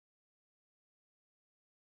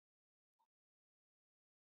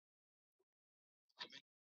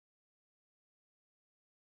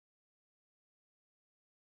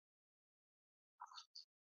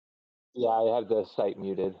Yeah, I have the site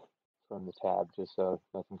muted from the tab just so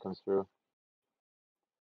nothing comes through.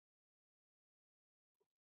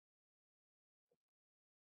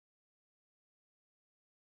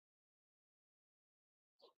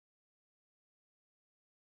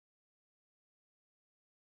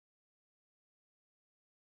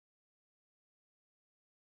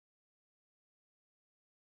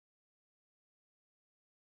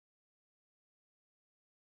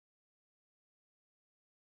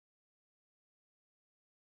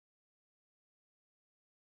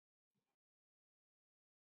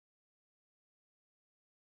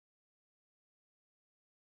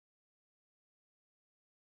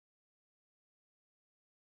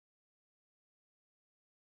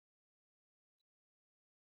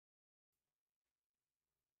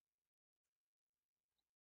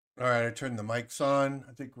 All right, I turned the mics on.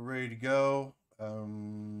 I think we're ready to go.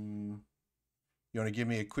 You want to give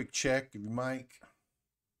me a quick check of your mic?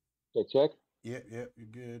 Check, check. Yep, yep, you're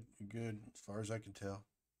good. You're good, as far as I can tell.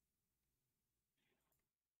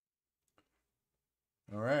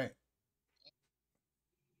 All right.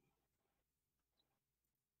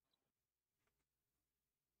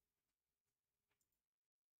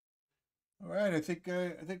 All right, I think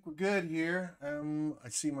we're good here. I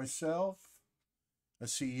see myself. I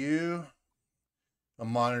see you.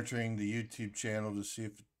 I'm monitoring the YouTube channel to see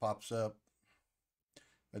if it pops up.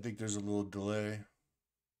 I think there's a little delay.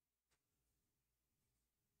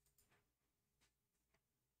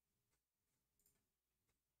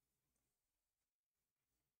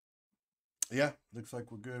 Yeah, looks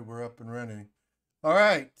like we're good. We're up and running. All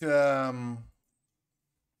right. Hey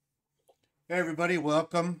everybody,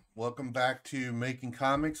 welcome. Welcome back to Making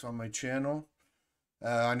Comics on my channel.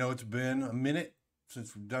 I know it's been a minute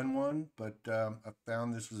since we've done one, but I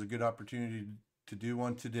found this was a good opportunity to do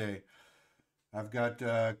one today. I've got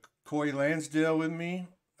Corey Lansdale with me.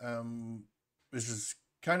 This is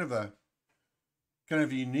kind of a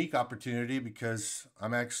unique opportunity because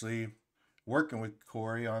I'm actually working with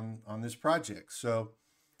Corey on this project. So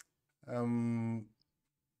um,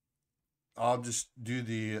 I'll just do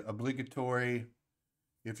the obligatory.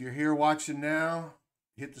 If you're here watching now,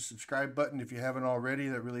 hit the subscribe button if you haven't already.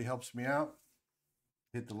 That really helps me out.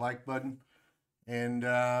 Hit the like button. And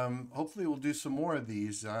hopefully, we'll do some more of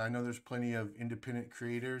these. I know there's plenty of independent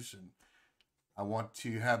creators, and I want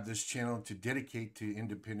to have this channel to dedicate to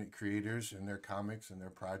independent creators and their comics and their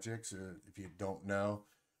projects. If you don't know,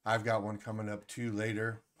 I've got one coming up too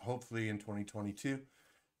later, hopefully in 2022.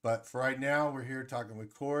 But for right now, we're here talking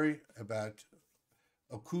with Corey about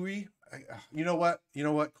Okuri. You know what? You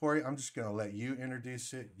know what, Corey? I'm just going to let you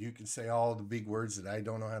introduce it. You can say all the big words that I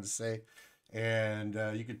don't know how to say. And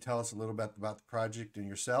you can tell us a little bit about the project and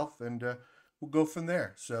yourself, and we'll go from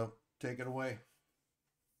there. So take it away.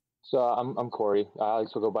 So I'm Corey. I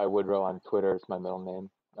also go by Woodrow on Twitter. It's my middle name.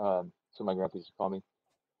 So my grandpa used to call me.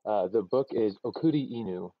 The book is Okuri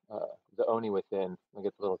Inu, the Oni Within. I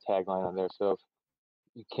get the little tagline on there. So if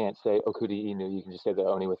you can't say Okuri Inu, you can just say the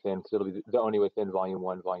Oni Within because it'll be the Oni Within Volume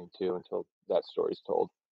One, Volume Two until that story's told.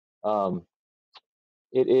 Um,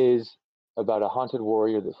 it is about a haunted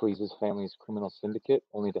warrior that flees his family's criminal syndicate,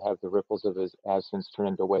 only to have the ripples of his absence turn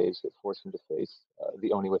into waves that force him to face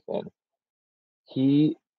the Oni Within.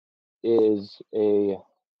 He is a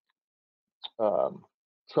um,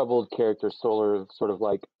 troubled character, sort of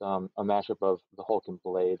like a mashup of the Hulk and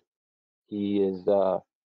Blade. He is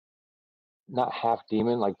not half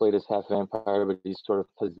demon, like Blade is half vampire, but he's sort of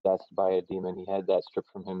possessed by a demon. He had that stripped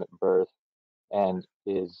from him at birth and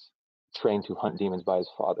is trained to hunt demons by his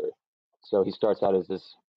father. So he starts out as this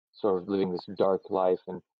sort of living this dark life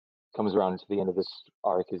and comes around to the end of this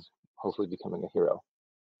arc is hopefully becoming a hero.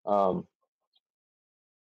 Um,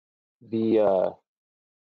 the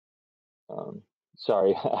um,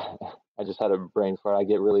 sorry, I just had a brain fart. I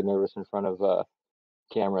get really nervous in front of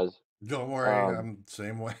cameras. Don't worry, Um, I'm the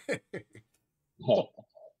same way.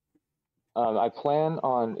 I plan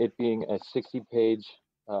on it being a 60-page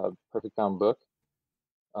perfect bound book.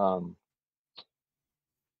 Um,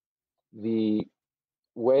 the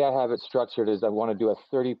way I have it structured is I want to do a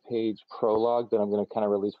 30-page prologue that I'm going to kind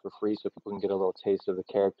of release for free so people can get a little taste of the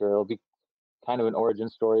character. It'll be kind of an origin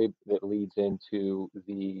story that leads into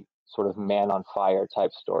the sort of man on fire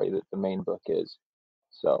type story that the main book is.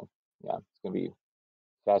 So, yeah, it's going to be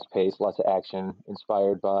fast paced, lots of action,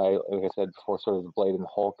 inspired by, like I said before, sort of the Blade and the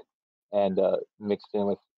Hulk, and mixed in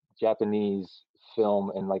with Japanese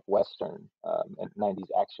film and like Western and 90s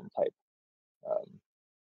action type um,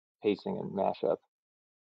 pacing and mashup.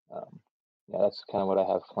 Um, yeah, that's kind of what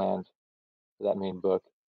I have planned for that main book.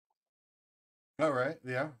 All right,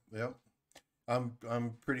 yeah, yeah.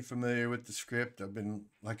 I'm pretty familiar with the script. I've been,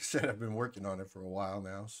 like I said, I've been working on it for a while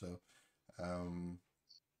now. So um,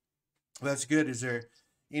 that's good. Is there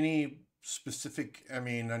any specific? I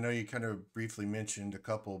mean, I know you kind of briefly mentioned a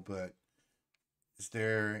couple, but is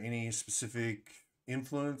there any specific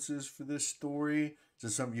influences for this story? Is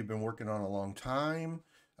this something you've been working on a long time,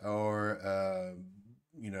 or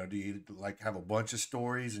do you like have a bunch of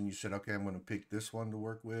stories and you said, okay, I'm going to pick this one to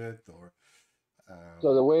work with, or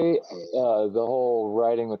So the um, way the whole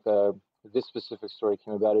writing with this specific story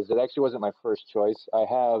came about is it actually wasn't my first choice. I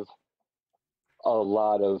have a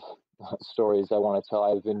lot of stories I want to tell.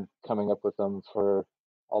 I've been coming up with them for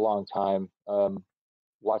a long time,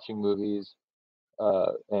 watching movies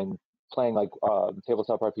and playing like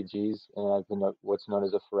tabletop RPGs, and I've been what's known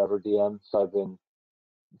as a forever DM. So I've been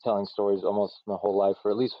telling stories almost my whole life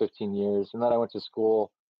for at least 15 years. And then I went to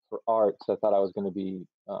school for art because I thought I was going to be,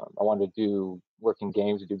 I wanted to do work in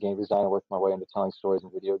games, to do game design, and work my way into telling stories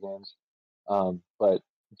in video games. But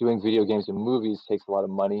doing video games and movies takes a lot of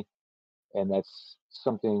money, and that's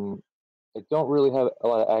something I don't really have a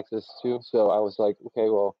lot of access to. So I was like, okay,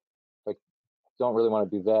 well, if I don't really want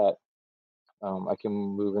to do that, I can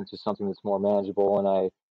move into something that's more manageable. And I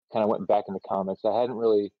kind of went back into comics. I hadn't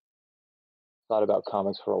really thought about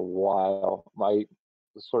comics for a while. My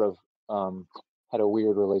sort of had a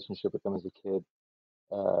weird relationship with them as a kid.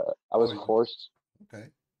 I was oh, forced. okay,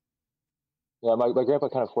 Yeah, my grandpa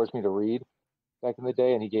kind of forced me to read back in the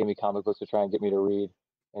day, and he gave me comic books to try and get me to read,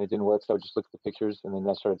 and it didn't work. So I would just look at the pictures, and then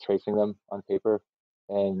I started tracing them on paper,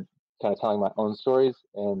 and kind of telling my own stories.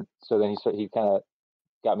 And so then he kind of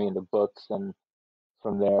got me into books, and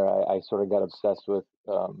from there I sort of got obsessed with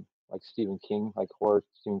like Stephen King, like horror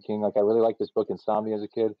Stephen King. Like I really liked this book Insomnia as a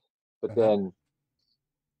kid, but uh huh, then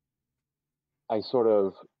I sort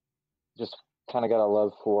of just kind of got a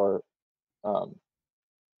love for um,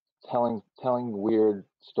 telling weird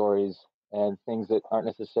stories and things that aren't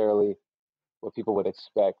necessarily what people would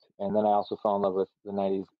expect. And then I also fell in love with the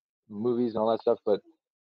 '90s movies and all that stuff. But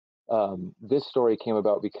this story came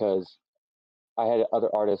about because I had other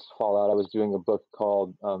artists fall out. I was doing a book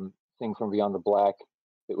called "Thing from Beyond the Black."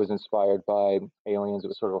 It was inspired by aliens. It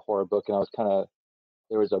was sort of a horror book, and I was kind of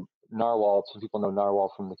there was a narwhal. Some people know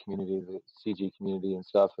narwhal from the community, the CG community and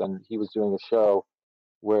stuff. And he was doing a show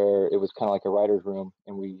where it was kind of like a writer's room,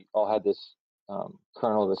 and we all had this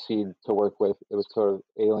kernel of a seed to work with. It was sort of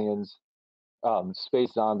aliens,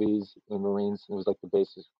 space zombies, and Marines. It was like the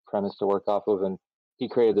basic premise to work off of, and he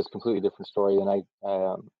created this completely different story, and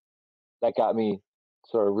that got me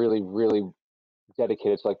sort of really, really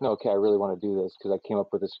dedicated. It's like, no, okay, I really want to do this because I came up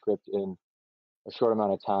with a script in a short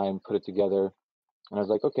amount of time, put it together, and I was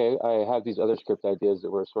like, okay, I have these other script ideas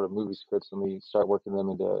that were sort of movie scripts, and we start working them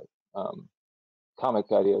into um, comic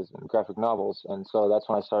ideas and graphic novels. And so that's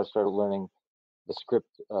when I started learning the script,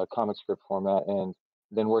 comic script format. And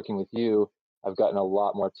then working with you, I've gotten a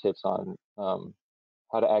lot more tips on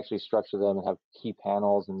how to actually structure them and have key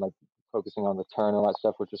panels and like focusing on the turn and all that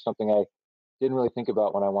stuff, which is something I didn't really think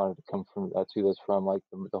about when I wanted to come from to this from like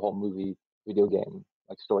the whole movie video game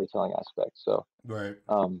like storytelling aspect. So right,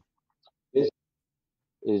 um, this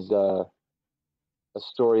is a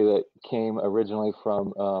story that came originally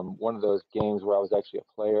from one of those games where I was actually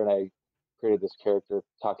a player and I created this character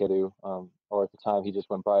Takeru, or at the time he just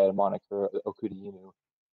went by a moniker Okuri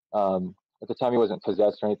Inu. At the time he wasn't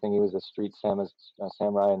possessed or anything. He was a street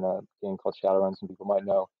samurai in a game called Shadowrun. Some people might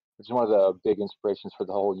know, which is one of the big inspirations for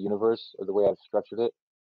the whole universe or the way I've structured it.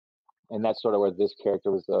 And that's sort of where this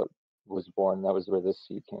character was born. That was where this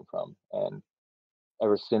seed came from. And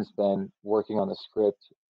ever since then, working on the script,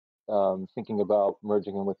 thinking about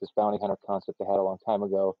merging him with this bounty hunter concept they had a long time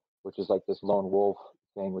ago, which is like this lone wolf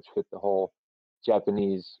thing, which fit the whole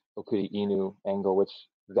Japanese Okuri Inu angle, which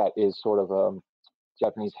that is sort of a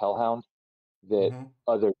Japanese hellhound that mm-hmm.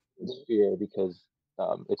 others fear because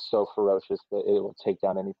it's so ferocious that it will take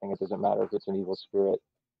down anything. It doesn't matter if it's an evil spirit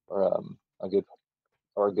or a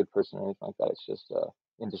good person or anything like that. It's just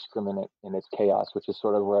indiscriminate in its chaos, which is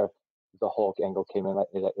sort of where the Hulk angle came in.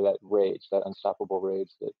 That rage, that unstoppable rage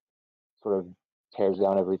that sort of tears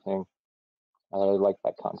down everything. I really like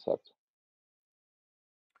that concept.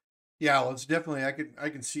 Yeah, well, it's definitely I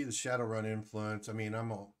can see the Shadowrun influence. I mean,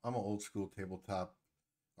 I'm an old school tabletop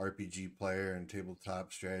RPG player and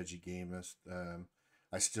tabletop strategy gamist.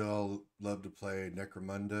 I still love to play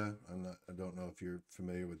Necromunda. I don't know if you're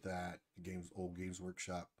familiar with that. Old Games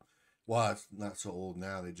Workshop. Well, it's not so old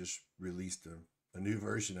now. They just released a new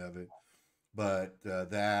version of it. But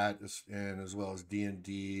and as well as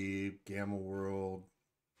D&D, Gamma World,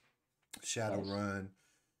 Nice. Shadowrun,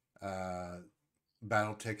 uh,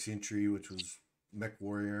 BattleTech's entry, which was Mech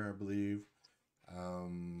Warrior, I believe.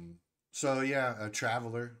 So yeah, a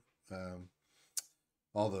traveler, um,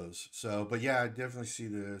 all those. So, but yeah, I definitely see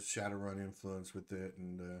the Shadowrun influence with it,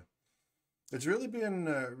 and it's really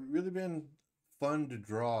been fun to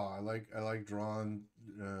draw. I like drawing.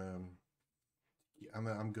 Um,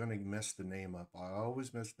 I'm gonna mess the name up. I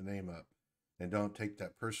always mess the name up, and don't take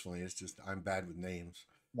that personally. It's just I'm bad with names.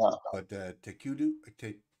 No. But Tekuru,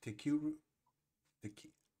 Teki,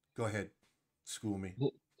 go ahead, school me.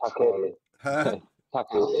 Takeru. Huh?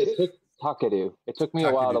 Takeru. It took Takeru. It took me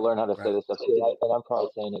a while to Takadu, learn how to say right, this stuff, and I'm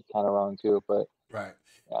probably saying it kind of wrong too. But right.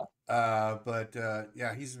 yeah, But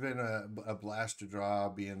yeah, he's been a blast to draw,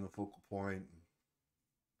 being the focal point.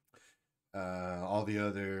 All the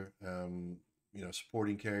other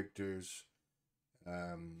supporting characters,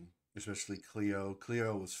 especially Cleo.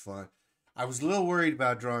 Cleo was fun. I was a little worried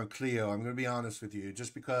about drawing Cleo. I'm going to be honest with you,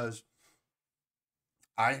 just because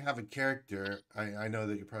I have a character. I know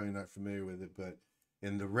that you're probably not familiar with it, but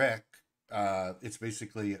in the rec, it's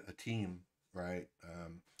basically a team, right?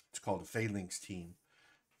 It's called a Phalanx team,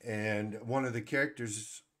 and one of the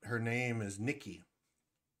characters, her name is Nikki,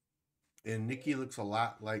 and Nikki looks a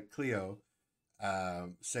lot like Cleo.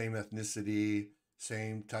 Same ethnicity,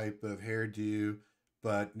 same type of hairdo,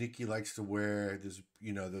 but Nikki likes to wear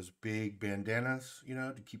those big bandanas,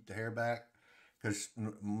 to keep the hair back, because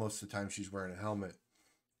most of the time she's wearing a helmet,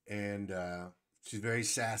 and she's very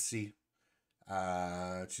sassy.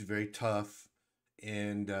 She's very tough,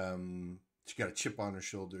 and she got a chip on her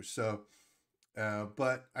shoulder. So,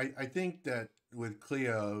 but I think that with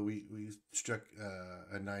Cleo, we struck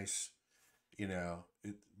a nice, you know,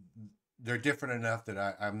 it, they're different enough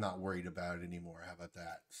that I'm not worried about it anymore. How about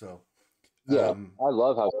that? So, yeah, um, I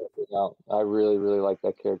love how it turned out. I really, really like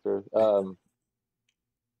that character. oh,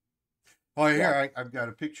 Yeah, here I've got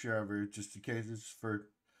a picture of her just in case it's for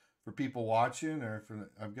people watching, or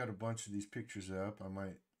I've got a bunch of these pictures up.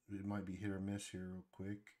 It might be hit or miss here real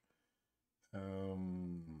quick.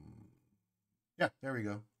 Um, yeah, there we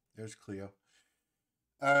go. There's Cleo.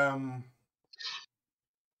 Um,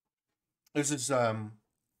 this is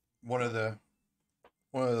one of the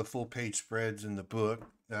one of the full page spreads in the book.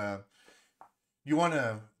 You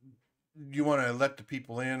wanna you wanna let the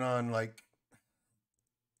people in on like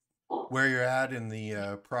where you're at in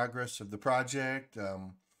the progress of the project,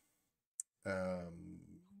 um,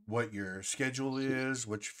 what your schedule is,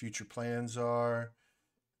 what your future plans are,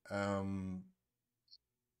 um,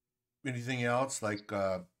 anything else like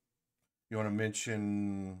you want to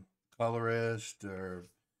mention colorist or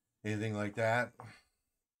anything like that.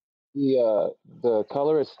 the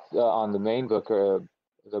colorists on the main book are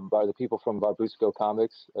the people from Barbusco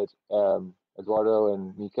Comics. It's Eduardo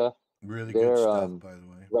and Mika. Really good They're stuff, by the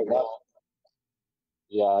way. right now.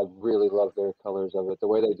 Yeah, I really love their colors of it. The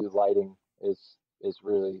way they do lighting is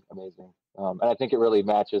really amazing. And I think it really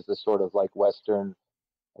matches the sort of like Western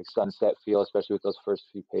like sunset feel, especially with those first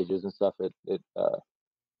few pages and stuff. It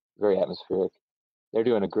very atmospheric. They're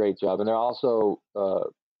doing a great job, and they're also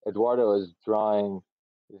Eduardo is drawing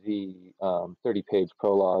the 30-page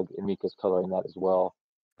prologue, and Mika's coloring that as well,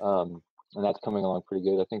 and that's coming along pretty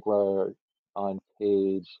good. I think we're on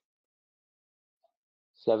page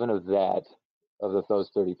 7 of that those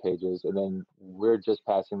 30 pages, and then we're just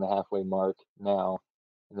passing the halfway mark now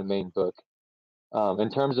in the main book. In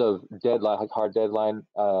terms of deadline, like hard deadline,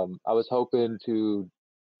 I was hoping to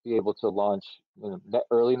be able to launch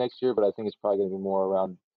early next year, but I think it's probably going to be more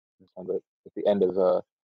around at the end of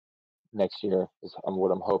next year is what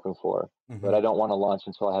I'm hoping for. But Mm-hmm. I don't want to launch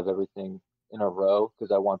until I have everything in a row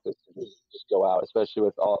because I want this to just go out, especially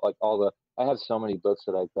with all the. I have so many books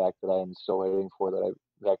that I've backed that I am still waiting for that I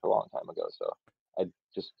backed a long time ago. So I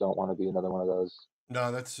just don't want to be another one of those.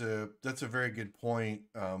 No, that's a very good point.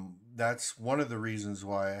 That's one of the reasons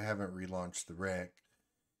why I haven't relaunched the rec.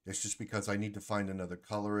 It's just because I need to find another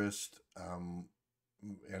colorist, and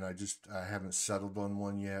I haven't settled on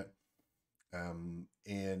one yet.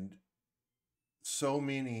 And so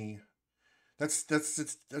many. That's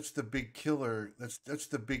the big killer. That's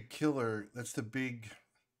the big killer. That's the big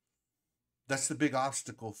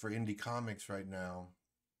obstacle for indie comics right now.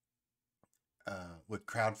 With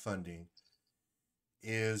crowdfunding,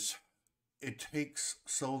 is it takes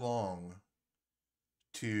so long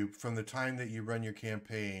to from the time that you run your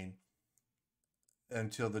campaign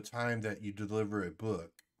until the time that you deliver a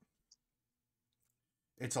book.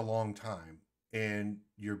 It's a long time, and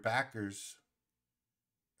your backers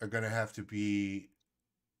are going to have to be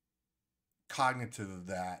cognitive of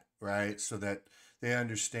that, right? So that they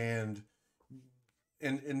understand.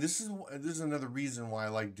 And this is another reason why I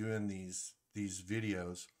like doing these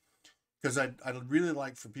videos, because I'd really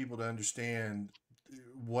like for people to understand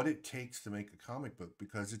what it takes to make a comic book,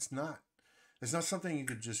 because it's not something you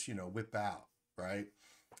could just whip out, right?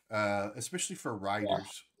 Especially for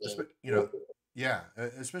writers, yeah,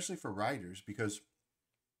 especially for writers, because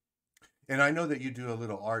and I know that you do a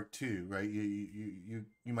little art too, right? You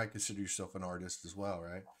might consider yourself an artist as well,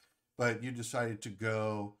 right? But you decided to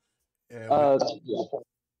go with Yeah,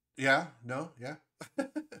 yeah, no, yeah.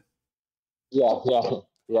 yeah, yeah,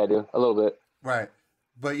 yeah. I do a little bit. Right.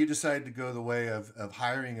 But you decided to go the way of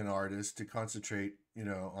hiring an artist to concentrate,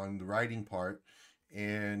 on the writing part,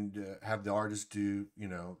 and have the artist do,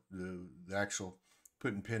 the actual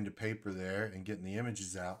putting pen to paper there and getting the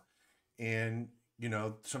images out. And,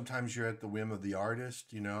 sometimes you're at the whim of the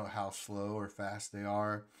artist, how slow or fast they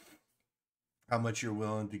are, how much you're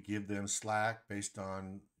willing to give them slack based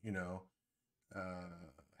on,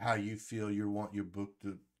 how you feel you want your book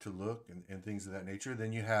to look, and things of that nature.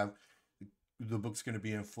 Then you have the book's going to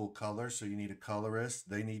be in full color, so you need a colorist.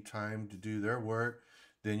 They need time to do their work.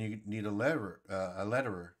 Then you need a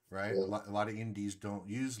letterer, right? A lot of indies don't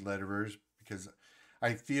use letterers because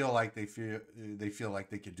I feel like they feel like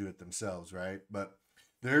they could do it themselves, right? But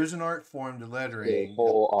there's an art form to The lettering,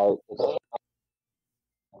 whole art.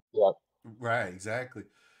 Yeah. right? Exactly.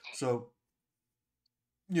 So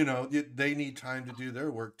they need time to do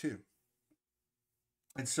their work too.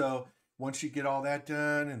 And so once you get all that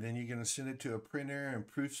done, and then you're going to send it to a printer, and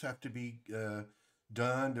proofs have to be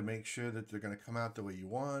done to make sure that they're going to come out the way you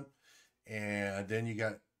want. And then you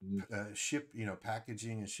got Mhm.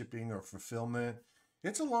 packaging and shipping or fulfillment.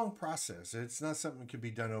 It's a long process. It's not something that can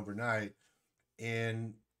be done overnight.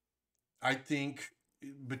 And I think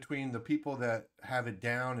between the people that have it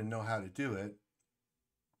down and know how to do it,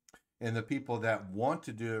 and the people that want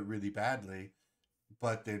to do it really badly,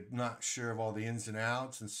 but they're not sure of all the ins and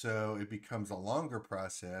outs, and so it becomes a longer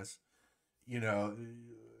process. You know,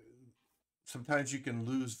 sometimes you can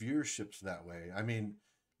lose viewerships that way. I mean,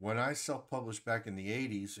 when I self-published back in the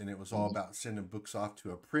 '80s, and it was all about sending books off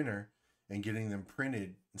to a printer and getting them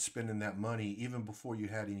printed and spending that money even before you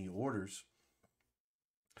had any orders,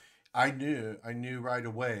 I knew right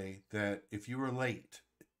away that if you were late,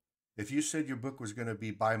 if you said your book was going to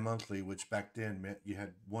be bi-monthly, which back then meant you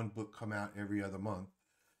had one book come out every other month,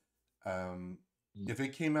 um, if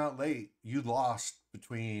it came out late, you lost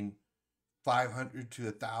between 500 to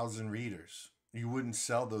 1,000 readers. You wouldn't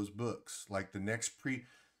sell those books. Like the next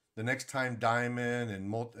time Diamond and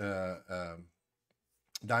Multiverse,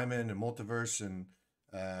 and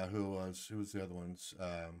who was the other ones?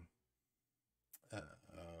 Uh,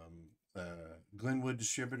 Glenwood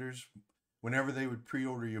distributors. Whenever they would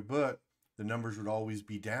pre-order your book, the numbers would always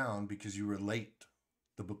be down because you were late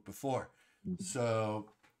the book before. So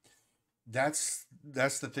that's the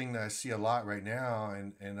thing that I see a lot right now,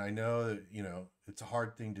 and I know that it's a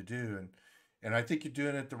hard thing to do, and I think you're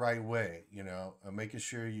doing it the right way. Making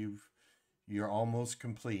sure you're almost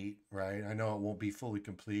complete, right? I know it won't be fully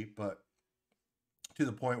complete, but to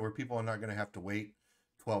the point where people are not going to have to wait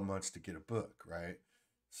 12 months to get a book, right?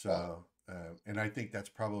 So, and I think that's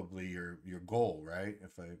probably your goal, right?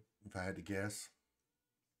 If I had to guess.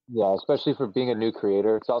 Yeah, especially for being a new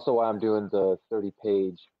creator. It's also why I'm doing the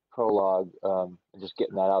 30-page prologue, and just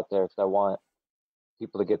getting that out there because I want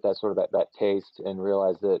people to get that sort of that taste and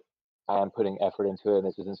realize that I am putting effort into it. And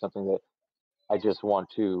this isn't something that I just want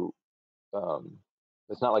to. Um,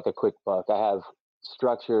 it's not like a quick buck. I have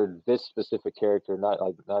structured this specific character, not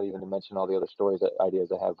even to mention all the other stories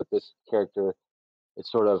ideas I have, but this character,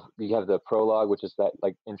 it's sort of, you have the prologue, which is that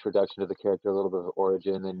like introduction to the character, a little bit of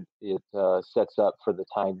origin, and it sets up for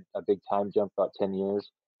a big time jump, about 10 years,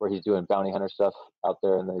 where he's doing bounty hunter stuff out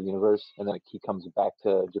there in the universe, and then he comes back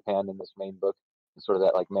to Japan in this main book, and sort of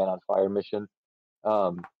that like man on fire mission.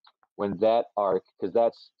 Um, when that arc, because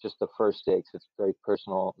that's just the first stakes, it's very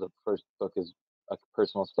personal. The first book is a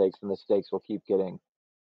personal stakes, and the stakes will keep getting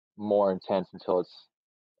more intense until it's,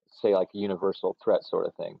 say, like a universal threat sort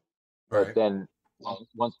of thing. But Right. then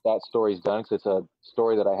once that story's done, because it's a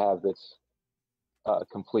story that I have that's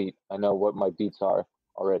complete, I know what my beats are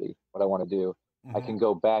already, what I want to do. I Mm-hmm. can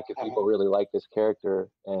go back if people really like this character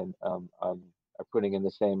and are putting in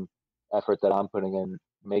the same effort that I'm putting in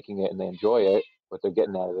making it, and they enjoy it, what they're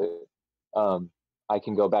getting out of it. Um, I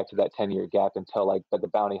can go back to that 10-year gap and tell like the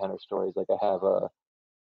bounty hunter stories. Like I have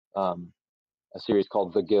um, a series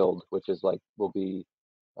called The Guild, which is like will be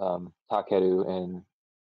Takeru and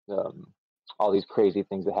um, all these crazy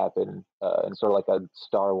things that happen, and sort of like a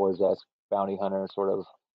Star Wars esque bounty hunter sort of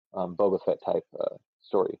Boba Fett type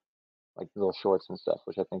story, like little shorts and stuff,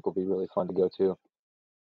 which I think will be really fun to go to.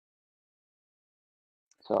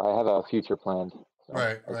 So I have a future planned. So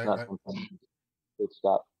Right. it's Right. not something big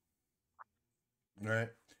stop. All right.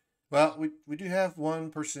 Well, we do have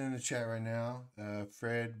one person in the chat right now,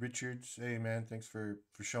 Fred Richards. Hey man, thanks for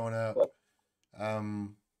showing up.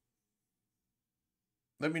 Um,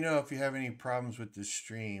 Let me know if you have any problems with this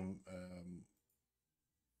stream.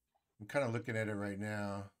 I'm kind of looking at it right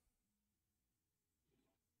now.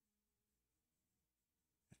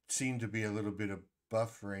 It seemed to be a little bit of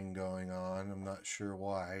buffering going on. I'm not sure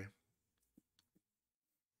why.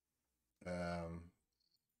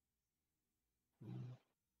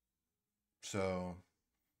 So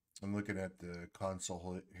I'm looking at the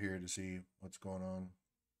console here to see what's going on.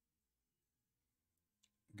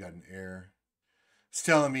 Got an error. It's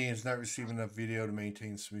telling me it's not receiving enough video to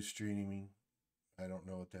maintain smooth streaming. I don't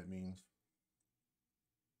know what that means.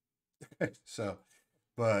 So,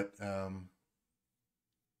 but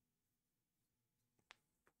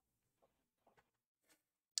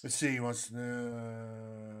let's see. He wants to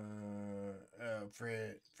know,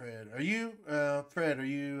 Fred, are you Fred? Are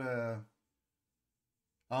you?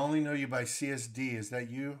 I only know you by CSD. Is that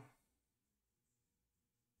you?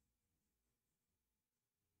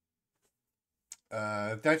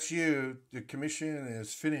 If that's you, the commission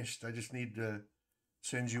is finished. I just need to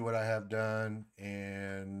send you what I have done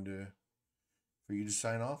and for you to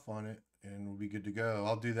sign off on it, and we'll be good to go.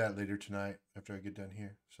 I'll do that later tonight after I get done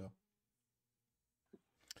here. So,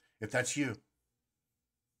 if that's you,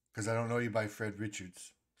 because I don't know you by Fred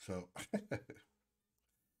Richards, so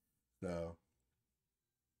so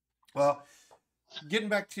well, getting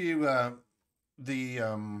back to your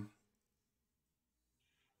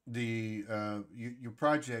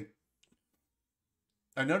project.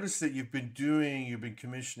 I noticed that you've been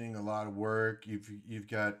commissioning a lot of work. You've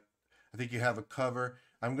got, I think you have a cover.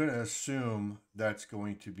 I'm going to assume that's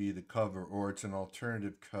going to be the cover, or it's an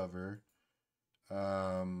alternative cover.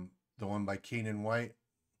 The one by Keenan White.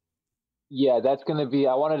 Yeah, that's gonna be.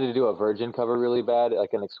 I wanted to do a Virgin cover really bad,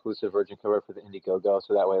 like an exclusive Virgin cover for the Indiegogo,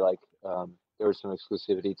 so that way, like, there was some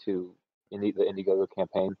exclusivity to the Indiegogo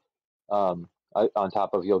campaign. On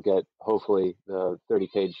top of, you'll get hopefully the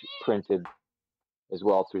 30-page printed as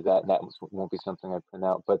well through that, and that won't be something I print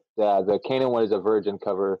out. But the Canaan one is a Virgin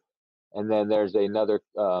cover, and then there's another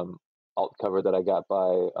alt cover that I got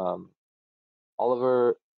by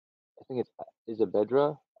Oliver. I think it's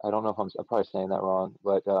Isabedra. I don't know if I'm probably saying that wrong,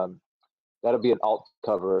 but that'll be an alt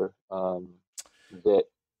cover that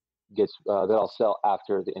gets that I'll sell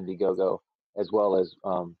after the Indiegogo, as well as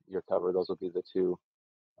your cover. Those will be the two.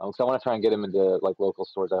 So I want to try and get them into like local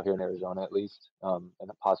stores out here in Arizona at least, and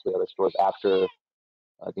possibly other stores after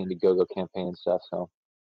the Indiegogo campaign and stuff. So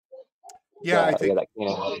Yeah, I think that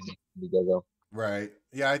can't Indiegogo. right.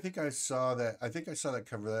 Yeah, I think I saw that. I think I saw that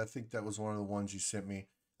cover. I think that was one of the ones you sent me.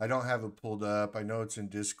 I don't have it pulled up. I know it's in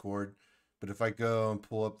Discord, but if I go and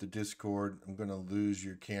pull up the Discord, I'm gonna lose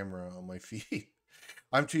your camera on my feed.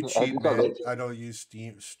 I'm too cheap, man. I don't use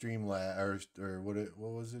Streamlab or what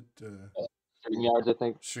was it? StreamYards, I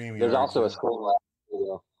think. There's StreamYards. also a Yeah. Streamlabs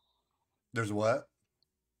too. There's what?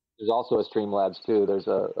 There's also a Streamlabs too. There's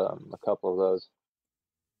a couple of those.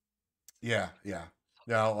 Yeah, yeah.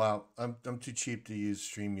 No, well, I'm too cheap to use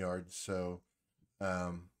StreamYards, so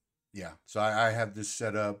yeah. So I have this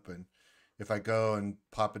set up, and if I go and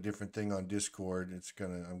pop a different thing on Discord,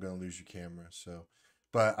 I'm gonna lose your camera. So,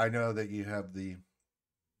 but I know that you have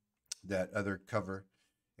that other cover,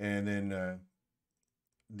 and then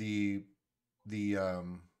the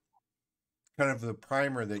kind of the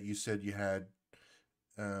primer that you said you had,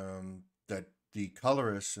 that the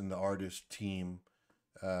colorist and the artist team,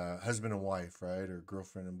 husband and wife, right, or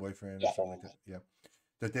girlfriend and boyfriend, or something like that. Yeah,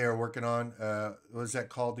 that they are working on. What was that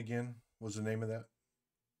called again? What was the name of that?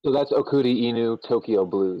 So that's Okuri Inu Tokyo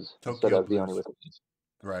Blues instead Tokyo of the Oni Blues. Within.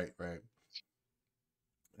 Right, right.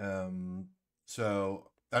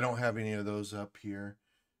 So I don't have any of those up here.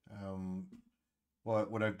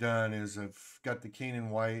 What I've done is I've got the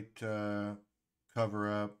Canaan White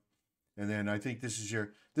cover up, and then I think this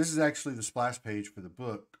is actually the splash page for the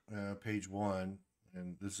book, page 1,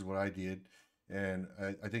 and this is what I did, and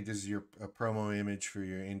I think this is your promo image for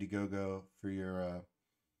your Indiegogo for your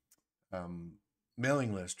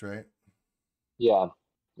mailing list, right? Yeah.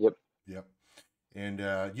 Yep. Yep.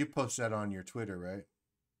 And you post that on your Twitter, right?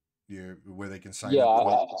 Where they can sign Yeah.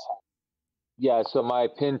 up. Yeah. So my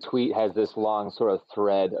pinned tweet has this long sort of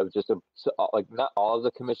thread of just like not all of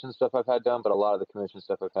the commission stuff I've had done, but a lot of the commission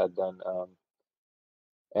stuff I've had done.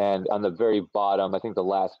 And on the very bottom, I think the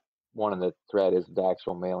last one in the thread is the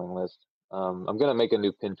actual mailing list. I'm gonna make a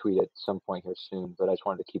new pinned tweet at some point here soon, but I just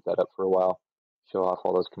wanted to keep that up for a while, show off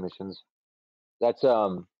all those commissions. That's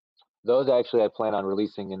those actually I plan on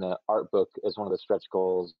releasing in an art book as one of the stretch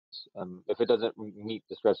goals. If it doesn't meet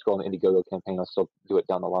the stretch goal in the Indiegogo campaign, I'll still do it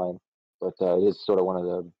down the line. But it is sort of one of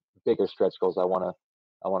the bigger stretch goals I wanna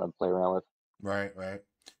play around with. Right, right.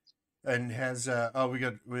 And has oh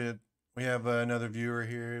we have another viewer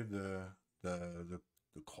here. The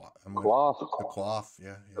quaff. Quaff. The quaff.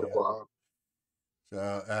 Yeah, yeah, The yeah. quaff.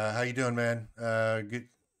 So how you doing, man?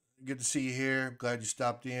 Good to see you here. Glad you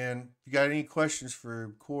stopped in. If you got any questions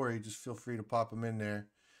for Corey, just feel free to pop them in there.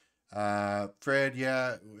 Fred,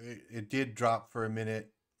 yeah, it did drop for a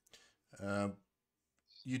minute. Uh,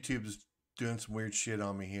 YouTube is doing some weird shit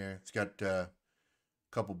on me here. It's got a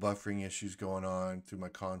couple buffering issues going on through my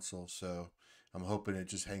console, so I'm hoping it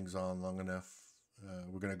just hangs on long enough.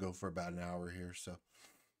 We're gonna go for about an hour here, so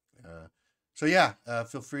yeah.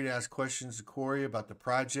 Feel free to ask questions to Corey about the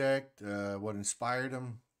project, what inspired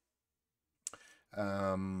him,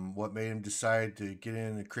 what made him decide to get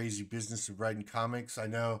in the crazy business of writing comics. I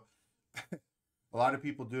know a lot of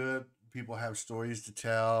people do it. People have stories to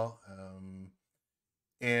tell.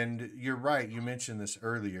 And you're right. You mentioned this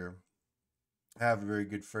earlier. I have a very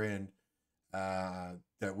good friend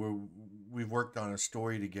that we've worked on a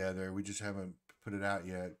story together. We just haven't put it out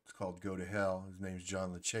yet. It's called Go to Hell. His name's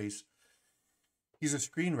John LaChase. He's a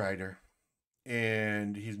screenwriter,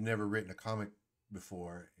 and he's never written a comic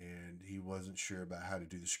before, and he wasn't sure about how to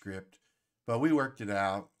do the script. But we worked it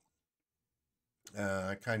out.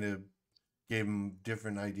 I kind of gave him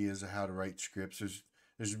different ideas of how to write scripts.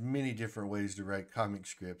 There's many different ways to write comic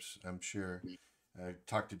scripts, I'm sure.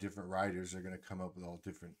 Talk to different writers, they're going to come up with all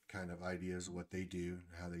different kind of ideas of what they do,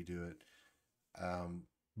 how they do it.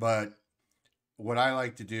 But what I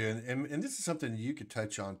like to do, and this is something you could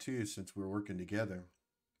touch on too, since we're working together.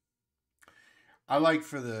 I like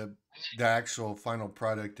for the actual final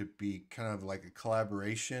product to be kind of like a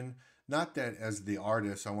collaboration. Not that as the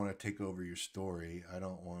artist, I want to take over your story. I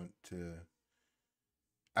don't want to.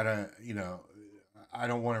 I don't. You know, I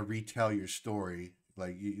don't want to retell your story.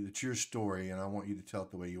 Like it's your story, and I want you to tell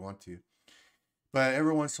it the way you want to. But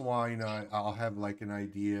every once in a while, I'll have like an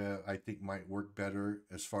idea I think might work better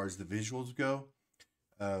as far as the visuals go,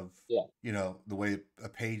 of Yeah. the way a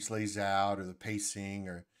page lays out or the pacing,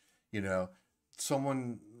 or you know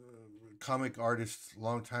someone comic artist a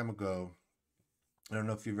long time ago. I don't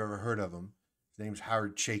know if you've ever heard of him. His name's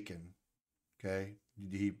Howard Chaykin. Okay,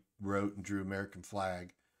 he wrote and drew American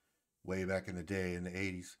Flag way back in the day in the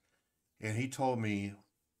 80s. And he told me,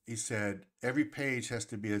 he said, every page has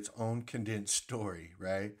to be its own condensed story,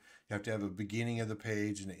 right? You have to have a beginning of the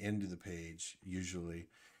page and an end of the page, usually.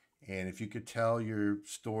 And if you could tell your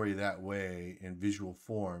story that way in visual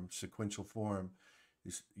form, sequential form,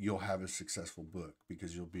 you'll have a successful book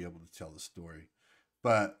because you'll be able to tell the story.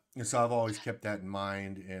 But so I've always kept that in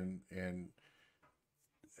mind, and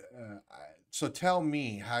so tell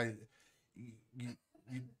me how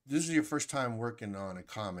this is your first time working on a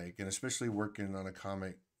comic, and especially working on a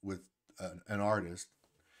comic with an artist.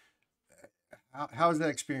 How has that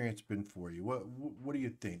experience been for you? What do you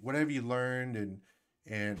think? What have you learned,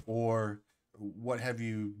 and or what have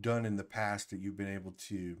you done in the past that you've been able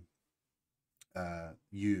to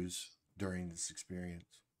use during this experience?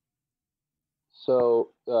 So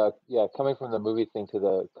yeah, coming from the movie thing to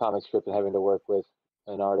the comic strip and having to work with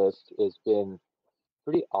an artist has been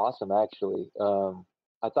pretty awesome, actually.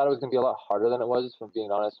 I thought it was gonna be a lot harder than it was, if I'm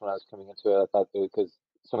being honest. When I was coming into it, I thought because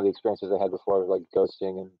some of the experiences I had before, like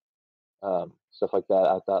ghosting and stuff like that,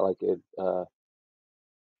 I thought like it'd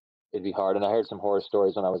be hard. And I heard some horror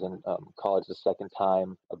stories when I was in college the second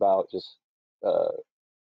time about just uh,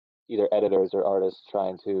 either editors or artists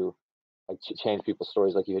trying to like change people's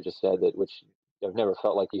stories, like you had just said, that which I've never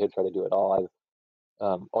felt like you had tried to do at all.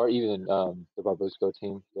 Or even the Barbusco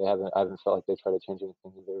team, I haven't felt like they try to change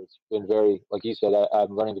anything either. It's been very, like you said,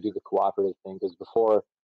 I'm learning to do the cooperative thing, because before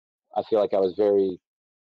I feel like I was very,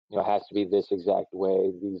 it has to be this exact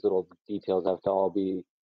way. These little details have to all be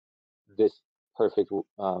this perfect,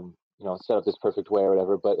 set up this perfect way or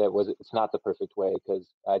whatever. But it's not the perfect way, because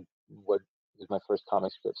it was my first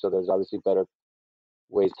comic script, so there's obviously better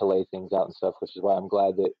ways to lay things out and stuff, which is why I'm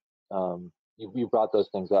glad that you brought those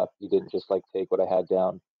things up. You didn't just like take what I had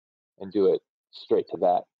down and do it straight to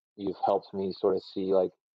that. You've helped me sort of see,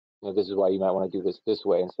 like, this is why you might want to do this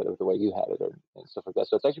way instead of the way you had it, and stuff like that.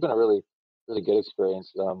 So it's actually been a really, really good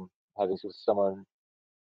experience, having someone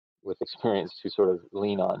with experience to sort of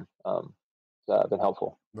lean on. It's been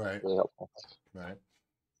helpful, Right, really helpful. right.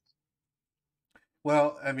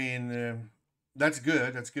 Well, I mean, that's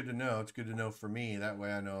good. That's good to know. It's good to know for me. That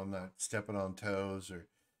way, I know I'm not stepping on toes, or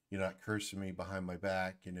you're not cursing me behind my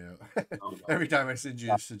back. Oh, no. Every time I send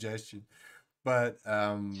you a suggestion. But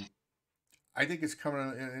I think it's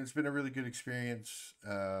coming. It's been a really good experience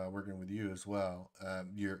working with you as well.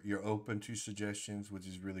 You're open to suggestions, which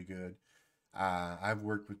is really good. I've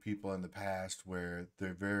worked with people in the past where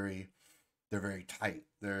they're very tight.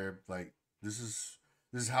 They're like, this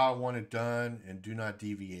is how I want it done, and do not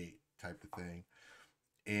deviate, type of thing.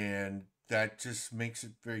 And that just makes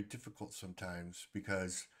it very difficult sometimes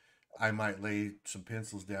because I might lay some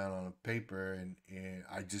pencils down on a paper and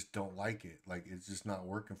I just don't like it. Like it's just not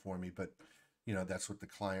working for me. But that's what the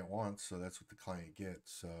client wants, so that's what the client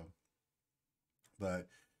gets. So, but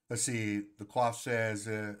let's see. The Quaff says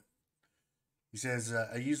he says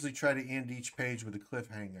I usually try to end each page with a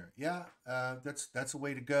cliffhanger. Yeah, that's a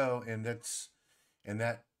way to go, and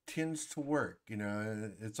that tends to work.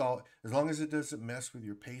 It's all as long as it doesn't mess with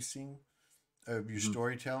your pacing of your Mhm.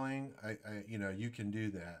 storytelling. You can do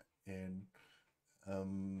that, and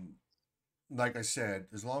um, like I said,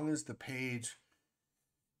 as long as the page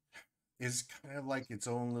is kind of like its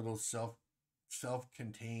own little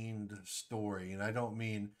self-contained story, and I don't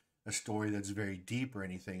mean a story that's very deep or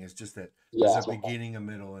anything. It's just that there's Yeah. a beginning, a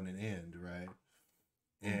middle, and an end, right?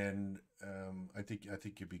 Mm. And I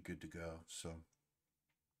think you'd be good to go. So I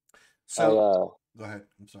so go ahead.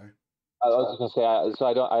 I'm sorry. I was just gonna say, so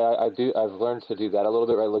I don't, I do, I've learned to do that a little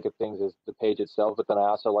bit. Where I look at things as the page itself, but then I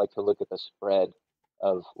also like to look at the spread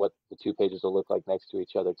of what the two pages will look like next to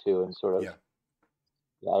each other too, and sort of, Yeah.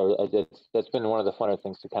 that's been one of the funner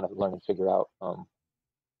things to kind of learn and figure out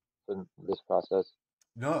in this process.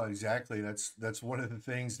 No, exactly. That's one of the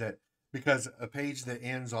things that, because a page that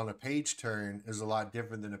ends on a page turn is a lot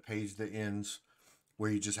different than a page that ends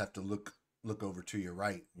where you just have to look over to your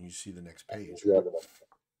right and you see the next page, Yeah. right?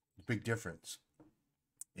 Big difference.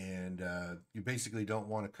 And you basically don't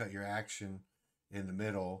want to cut your action in the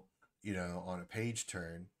middle, on a page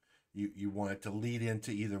turn. You want it to lead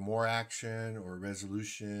into either more action or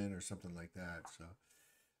resolution or something like that. So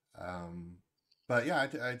um, but yeah,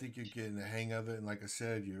 I think you're getting the hang of it. And like I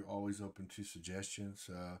said, you're always open to suggestions.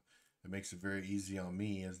 It makes it very easy on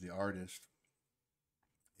me as the artist.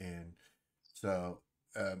 And so,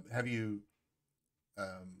 have you?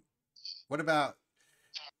 Um, what about?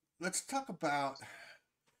 Let's talk about,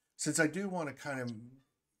 since I do want to kind of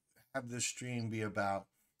have this stream be about,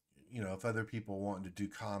 if other people want to do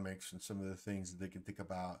comics and some of the things that they can think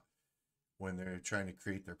about when they're trying to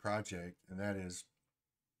create their project, and that is,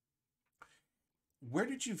 where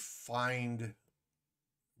did you find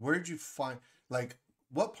where did you find, like,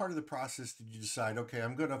 what part of the process did you decide, okay,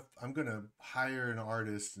 I'm gonna hire an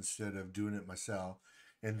artist instead of doing it myself?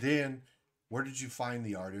 And then where did you find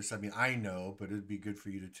the artist? I mean, I know, but it'd be good for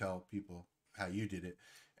you to tell people how you did it.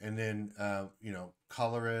 And then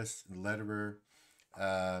colorist and letterer.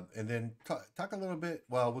 And then talk a little bit.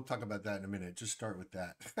 Well, we'll talk about that in a minute. Just start with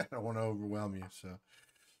that. I don't want to overwhelm you. So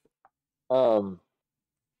Um.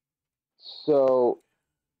 So,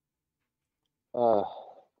 uh,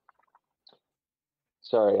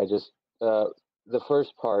 sorry, I just uh, the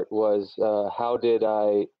first part was how did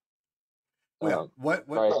I? well, yeah, what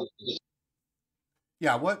Sorry.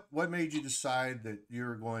 yeah, what made you decide that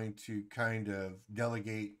you're going to kind of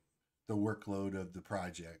delegate the workload of the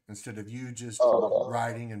project instead of you just Oh, okay.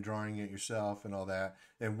 writing and drawing it yourself and all that?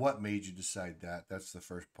 And what made you decide that? That's the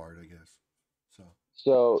first part, I guess. So,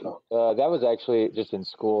 So that was actually just in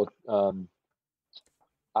school.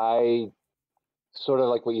 I sort of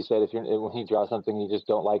like what you said. If you're when you draw something, you just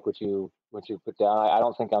don't like what you put down. I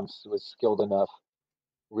don't think was skilled enough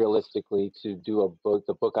realistically to do a book,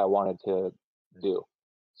 the book I wanted to do.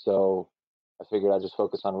 So I figured I'd just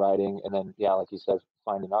focus on writing, and then yeah, like you said,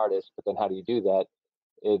 find an artist. But then how do you do that?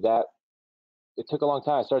 That it took a long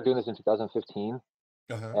time. I started doing this in 2015,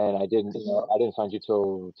 uh-huh. and I didn't find you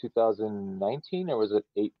till 2019, or was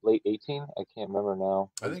it late 18? I can't remember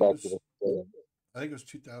now I think it exactly. was I think it was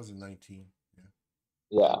 2019.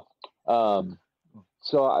 Yeah. Yeah. Um,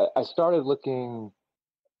 so I started looking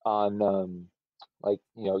on like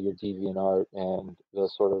your DeviantArt and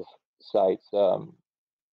those sort of sites,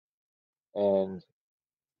 and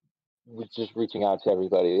was just reaching out to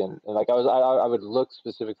everybody, and like I would look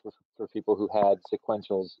specific for people who had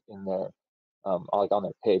sequentials in their like on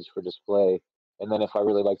their page for display, and then if I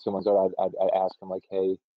really liked someone's art, I'd ask them like,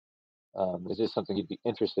 hey, is this something you'd be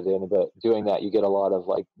interested in? But doing that, you get a lot of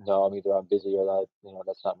like, no, I'm busy, or that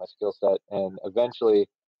that's not my skill set. And eventually,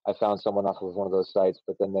 I found someone off of one of those sites,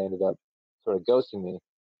 but then they ended up sort of ghosting me,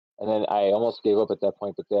 and then I almost gave up at that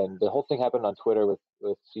point. But then the whole thing happened on Twitter with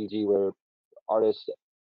CG, where artists,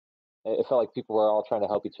 it felt like people were all trying to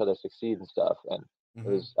help each other succeed and stuff. And it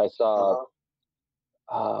Mm-hmm. was I saw,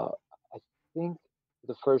 I think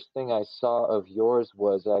the first thing I saw of yours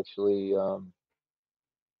was actually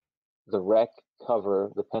the rec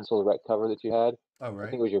cover, the pencil rec cover that you had. Oh, I right.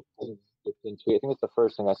 think it was your pin tweet. I think it's the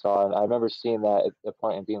first thing I saw, and I remember seeing that at the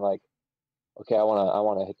point and being like, okay, I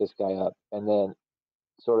wanna hit this guy up, and then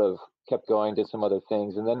sort of kept going, did some other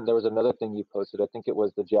things, and then there was another thing you posted. I think it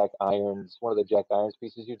was the Jack Irons, one of the Jack Irons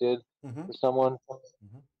pieces you did Mm-hmm. for someone.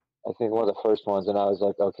 Mm-hmm. I think one of the first ones, and I was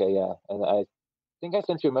like, okay, yeah. And I think I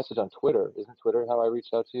sent you a message on Twitter. Isn't Twitter how I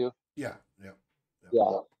reached out to you? Yeah. Yeah.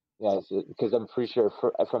 Yeah. Yeah, yeah. Because I'm pretty sure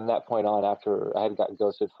from that point on, after I had got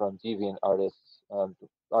ghosted from Deviant artists,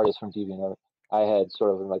 artists from Deviant, I had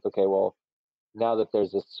sort of been like, okay, well, now that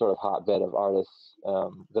there's this sort of hotbed of artists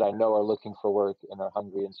that I know are looking for work and are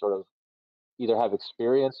hungry and sort of either have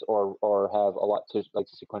experience or have a lot to like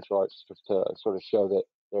sequential arts to sort of show that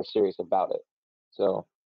they're serious about it. So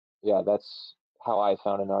yeah, that's how I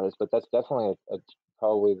found an artist. But that's definitely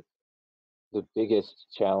probably the biggest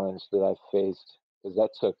challenge that I've faced because that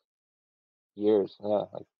took years. Yeah,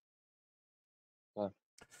 like yeah,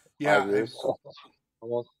 Yeah. 5 years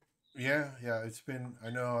almost. Yeah. It's been.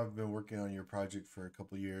 I know I've been working on your project for a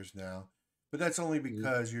couple of years now, but that's only Mhm.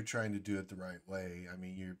 because you're trying to do it the right way. I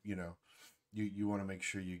mean, you want to make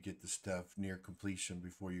sure you get the stuff near completion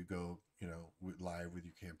before you go, live with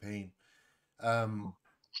your campaign. Um,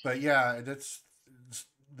 but yeah, it's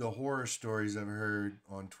the horror stories I've heard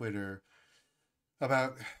on Twitter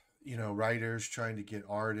about writers trying to get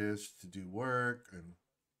artists to do work, and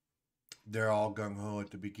they're all gung ho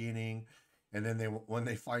at the beginning, and then when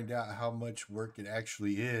they find out how much work it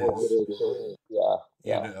actually is, Yeah,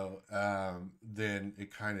 yeah. then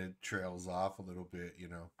it kind of trails off a little bit.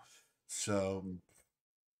 So Mm.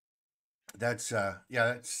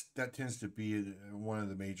 that tends to be one of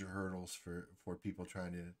the major hurdles for people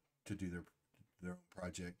trying to do their own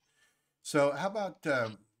project. So how about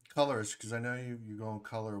colors? Because I know you're going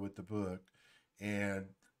color with the book,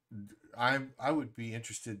 and I would be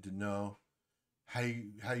interested to know how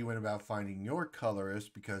you went about finding your colorists,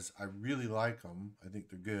 because I really like them. I think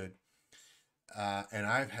they're good, and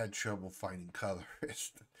I've had trouble finding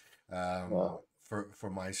colorists um, Yeah. for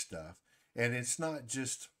my stuff. And it's not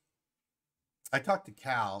just. I talked to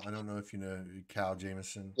Cal. I don't know if you know Cal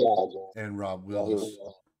Jameson Yeah, and Rob yeah, Willis.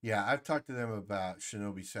 Yeah, I've talked to them about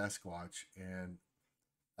Shinobi Sasquatch,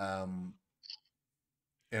 um,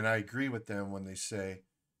 and I agree with them when they say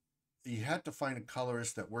you have to find a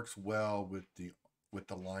colorist that works well with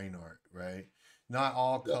the line art, right? Not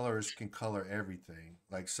all yeah, colorists can color everything.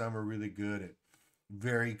 Like some are really good at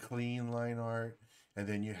very clean line art, and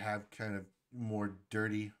then you have kind of more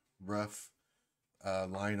dirty, rough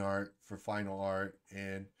line art for final art,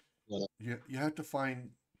 and yeah. you have to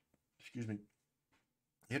find, excuse me,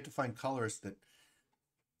 you have to find colorists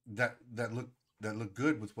that look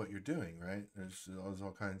good with what you're doing, right? There's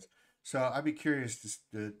all kinds. So I'd be curious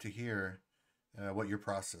to hear what your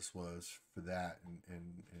process was for that,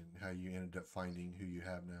 and how you ended up finding who you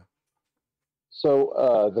have now.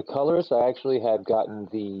 So the colorist, I actually had gotten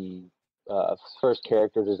the first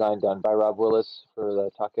character design done by Rob Willis for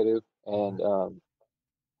the Takeru, Mm-hmm. and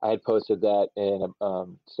I had posted that and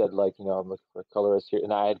said like, I'm looking for a colorist here,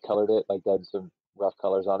 and I had colored it like done some rough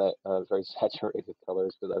colors on it, very saturated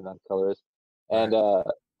colors because I'm not a colorist, and Right.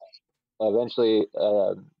 eventually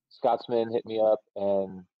Scotsman hit me up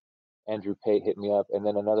and Andrew Pate hit me up, and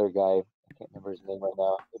then another guy, I can't remember his name right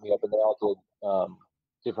now, hit me up, and they all did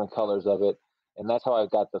different colors of it, and that's how I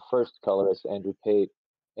got the first colorist, Andrew Pate,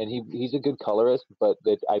 and he's a good colorist, but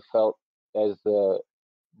that I felt as the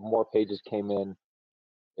more pages came in,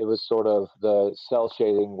 it was sort of the cell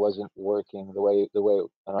shading wasn't working the way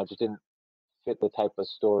and I just didn't fit the type of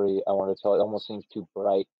story I wanted to tell. It almost seems too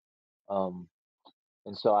bright, um,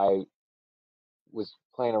 and so I was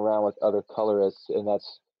playing around with other colorists, and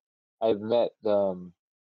that's I've met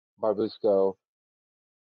Barbusco.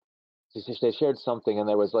 They shared something, and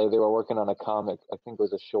there was like they were working on a comic. I think it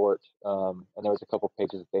was a short, and there was a couple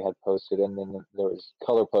pages that they had posted, and then there was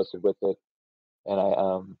color posted with it. And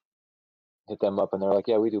I hit them up, and they're like,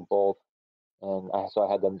 "Yeah, we do both." And so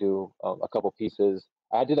I had them do a couple pieces.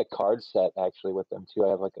 I did a card set actually with them too. I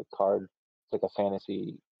have like a card, it's like a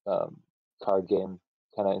fantasy um, card game,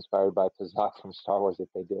 kind of inspired by Pazak from Star Wars that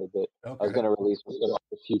they did. That I was Okay. going to release with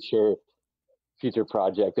a future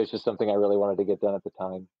project. It's just something I really wanted to get done at the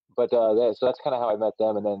time. But so that's kind of how I met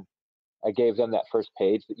them, and then I gave them that first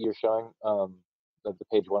page that you're showing, the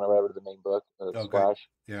page one or whatever, the main book, Okay. Splash,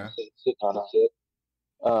 Yeah. sitting on it.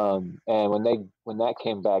 And when that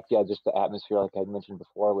came back, yeah, just the atmosphere, like I mentioned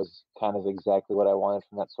before, was kind of exactly what I wanted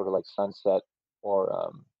from that sort of like sunset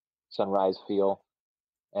or sunrise feel.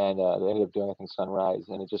 And they ended up doing, I think, sunrise,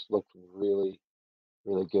 and it just looked really,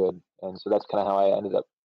 really good. And so that's kind of how I ended up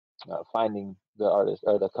finding the artist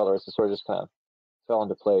or the colorist. It sort of just kind of fell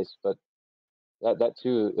into place. But that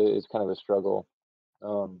too is kind of a struggle.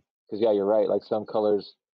 Because yeah, you're right. Like some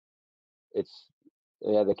colors, it's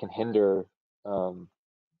yeah, they can hinder um,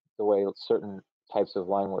 the way certain types of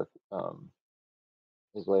line work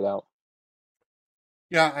is laid out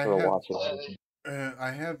Yeah, for a watcher.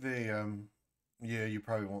 I have a yeah, you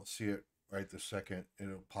probably won't see it right this second.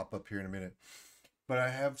 It'll pop up here in a minute. But I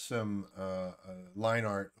have some line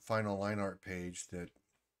art, final line art page that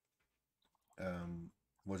um,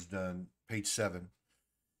 was done, page 7,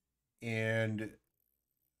 and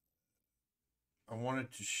I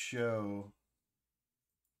wanted to show.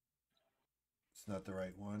 It's not the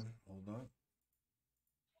right one. Hold on.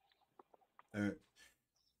 There.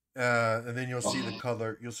 And then you'll see the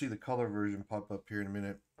color. You'll see the color version pop up here in a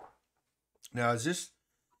minute. Now,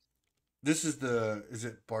 this is the is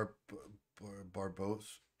it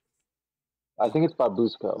Barbos I think it's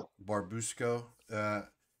Barbusco. Barbusco?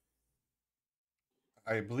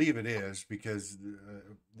 I believe it is because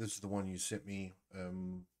this is the one you sent me,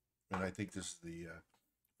 and I think this is the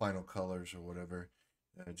final colors or whatever.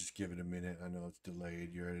 Just give it a minute. I know it's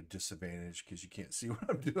delayed. You're at a disadvantage because you can't see what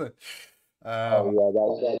I'm doing. Oh Um, yeah,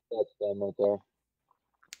 that's them right there.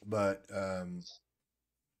 but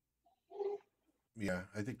yeah,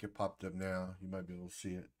 I think it popped up now. You might be able to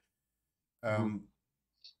see it. Hmm. Um,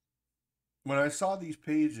 when I saw these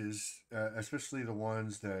pages, especially the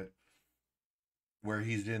ones that where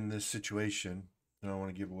he's in this situation, I don't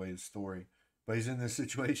want to give away the story, but he's in this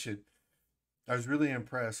situation. I was really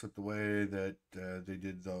impressed with the way that they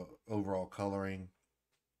did the overall coloring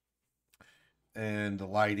and the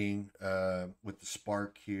lighting with the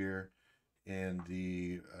spark here and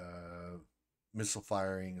the missile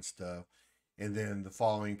firing and stuff, and then the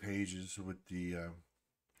following pages with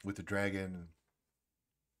the dragon.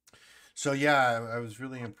 So yeah, I was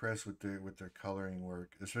really impressed with their coloring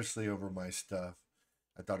work, especially over my stuff.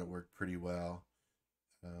 I thought it worked pretty well.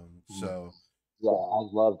 So Yeah, I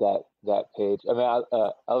love that page. I mean,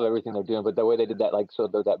 I love everything they're doing, but the way they did that, like, so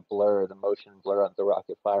that blur, the motion blur on the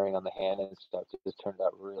rocket firing on the hand and stuff, just turned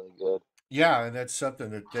out really good. yeah, and that's something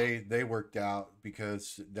that they worked out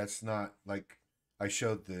because that's not like I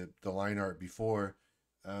showed the line art before.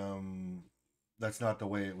 Um, that's not the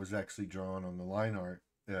way it was actually drawn on the line art.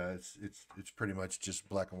 It's pretty much just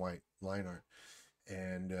black and white line art,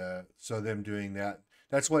 and so them doing that,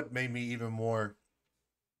 that's what made me even more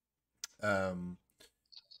um,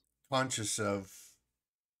 conscious of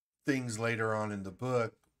things later on in the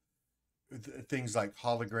book, things like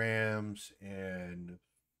holograms and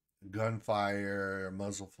gunfire,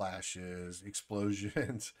 muzzle flashes,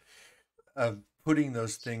 explosions, of putting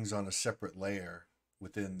those things on a separate layer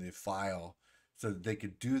within the file so that they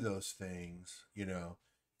could do those things,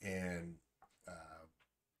 and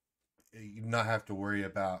not have to worry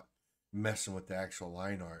about messing with the actual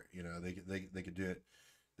line art. They could do it.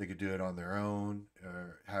 They could do it on their own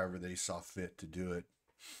or however they saw fit to do it.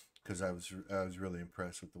 Because I was really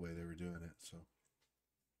impressed with the way they were doing it. So,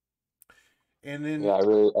 and Yeah, then I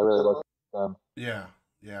really love them. yeah,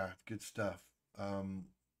 yeah, good stuff. Um,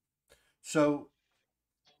 so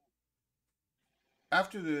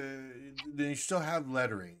after then you still have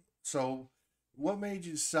lettering. So what made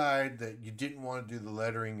you decide that you didn't want to do the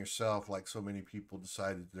lettering yourself, like so many people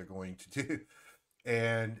decided they're going to do,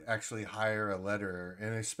 and actually hire a letterer,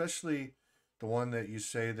 and especially the one that you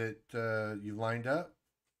say that you lined up?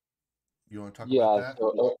 You want to talk about Yeah, that?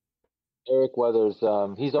 so Eric Weathers,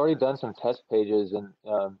 he's already done some test pages, and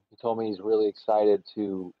he told me he's really excited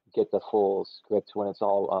to get the full script when it's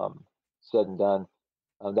all said and done.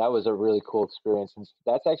 That was a really cool experience, and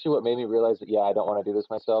that's actually what made me realize that yeah, I don't want to do this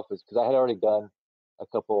myself, is because I had already done a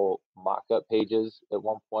couple mock-up pages at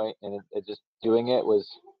one point, and it just doing it was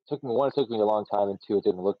took me one, it took me a long time, and two, it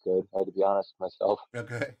didn't look good. I had to be honest with myself.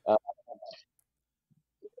 Okay. Uh,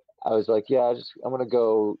 I was like, yeah, I'm gonna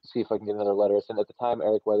go see if I can get another letter. And at the time,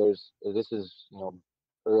 Eric Weathers, this is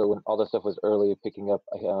early when all this stuff was early picking up.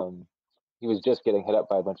 He was just getting hit up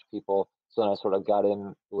by a bunch of people, so then I sort of got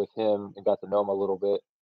in with him and got to know him a little bit,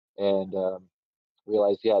 and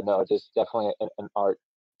realized, yeah, no, there's definitely an art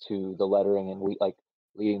to the lettering and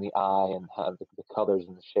leading the eye and how the colors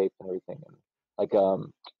and the shape and everything, and like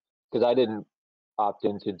because I didn't opt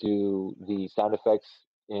in to do the sound effects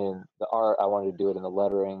in the art, I wanted to do it in the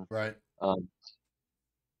lettering, Right. um,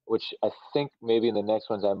 which I think maybe in the next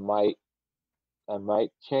ones I might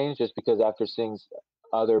change just because after seeing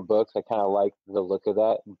other books, I kind of like the look of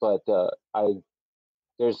that. But I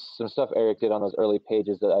there's some stuff Eric did on those early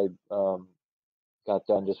pages that I got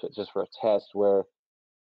done just for a test where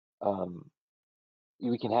um,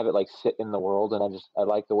 we can have it like sit in the world, and I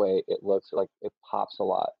like the way it looks. Like it pops a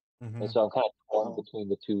lot, and Mm-hmm. so I'm kind of torn between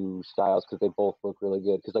the two styles because they both look really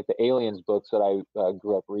good. Because like the Aliens books that I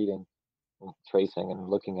grew up reading, tracing, and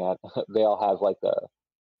looking at, they all have like the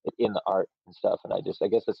in the art and stuff, and I guess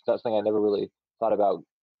that's something I never really thought about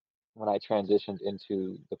when I transitioned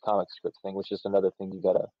into the comic script thing, which is another thing you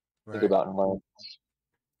gotta think Right. about and learn.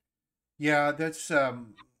 Yeah, that's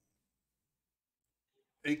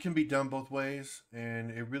it can be done both ways,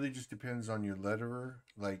 and it really just depends on your letterer.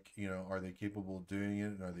 Like, are they capable of doing it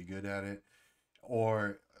and are they good at it?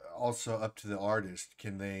 Or also up to the artist.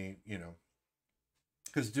 Can they,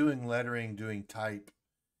 because doing lettering, doing type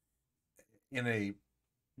in a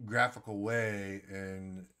graphical way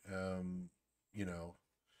and, you know,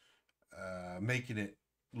 making it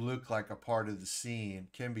look like a part of the scene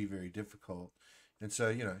can be very difficult. And so,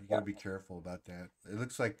 you got Yeah. to be careful about that. It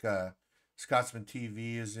looks like Scotsman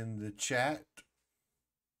TV is in the chat.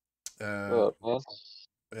 Uh, Man.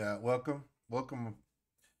 yeah, welcome, welcome.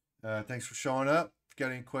 Thanks for showing up. If you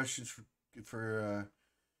got any questions for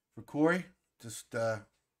Corey, just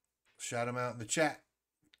shout him out in the chat.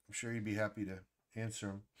 I'm sure he'd be happy to answer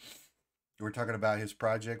them. We're talking about his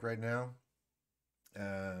project right now.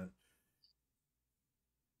 Uh,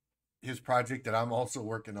 his project that I'm also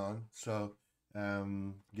working on. So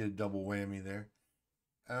get a double whammy there.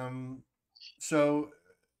 Um, so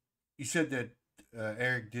you said that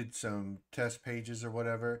Eric did some test pages or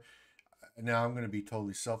whatever. Now I'm going to be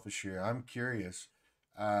totally selfish here. I'm curious.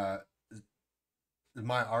 Uh, is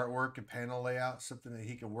my artwork and panel layout something that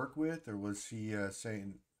he can work with, or was he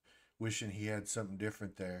saying, wishing he had something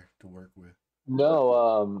different there to work with?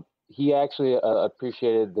 No, he actually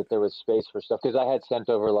appreciated that there was space for stuff because I had sent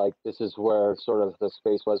over like this is where sort of the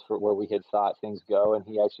space was for where we had thought things go, and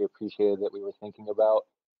he actually appreciated that we were thinking about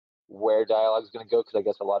where dialogue is going to go because I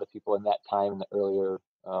guess a lot of people in that time in the earlier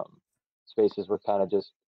spaces were kind of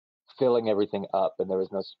just filling everything up, and there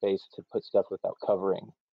was no space to put stuff without covering.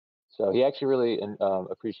 So he actually really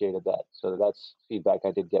appreciated that. So that's feedback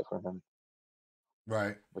I did get from him,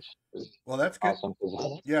 Right. which is Well, that's good. awesome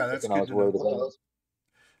because Yeah, that's something I good was to know. worried about.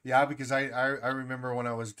 Yeah, because I remember when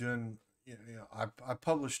I was doing, I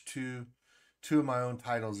published two of my own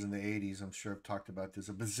titles in the '80s. I'm sure I've talked about this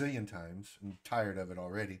a bazillion times. I'm tired of it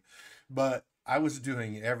already, but I was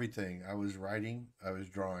doing everything. I was writing, I was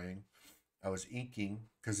drawing, I was inking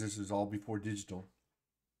because this is all before digital,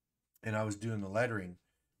 and I was doing the lettering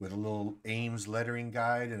with a little Ames lettering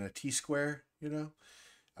guide and a T square.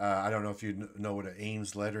 I don't know if you know what an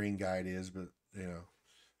Ames lettering guide is, but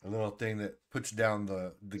a little thing that puts down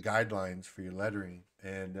the guidelines for your lettering,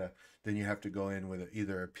 and then you have to go in with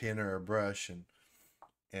either a pen or a brush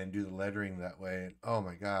and do the lettering that way. And oh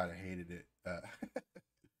my god, I hated it.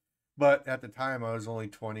 But at the time, I was only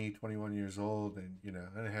 20, 21 years old, and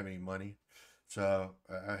I didn't have any money, so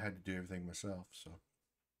I had to do everything myself. So,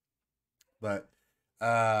 but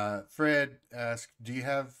Fred asked, do you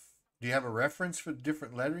have a reference for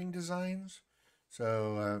different lettering designs?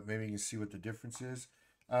 So maybe you can see what the difference is.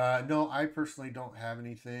 No, I personally don't have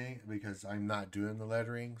anything because I'm not doing the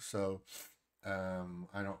lettering, so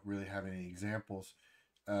I don't really have any examples.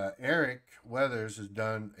 Eric Weathers has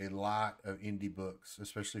done a lot of indie books,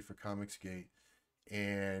 especially for Comicsgate,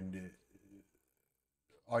 and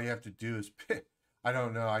all you have to do is pick. I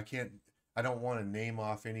don't know. I can't. I don't want to name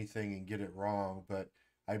off anything and get it wrong, but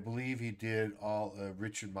I believe he did all of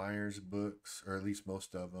Richard Myers' books, or at least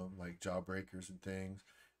most of them, like Jawbreakers and things.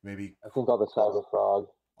 Maybe I think all the Cyber Frog.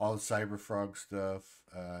 all the Cyberfrog stuff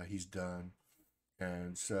he's done,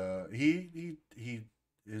 and so he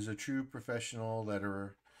is a true professional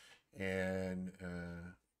letterer, and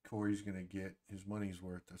Corey's gonna get his money's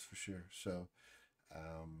worth. That's for sure. So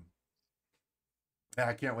um,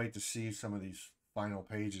 I can't wait to see some of these final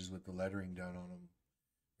pages with the lettering done on them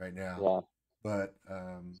right now. Yeah. But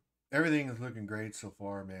everything is looking great so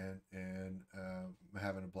far, man, and I'm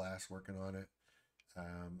having a blast working on it.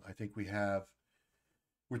 I think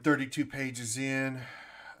we're 32 pages in.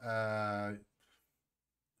 I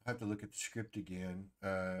have to look at the script again.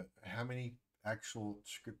 How many actual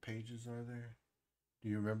script pages are there? Do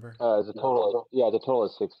you remember? The total, yeah, the total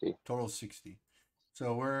is 60. Total 60.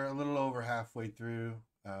 So we're a little over halfway through.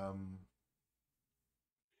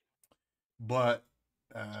 But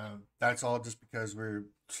that's all just because we're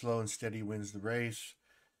slow and steady wins the race.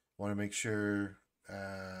 Want to make sure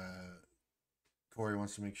Corey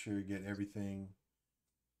wants to make sure you get everything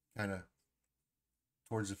kind of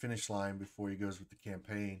towards the finish line before he goes with the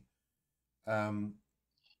campaign.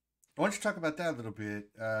 Why don't you talk about that a little bit?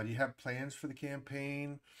 Do you have plans for the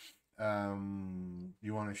campaign?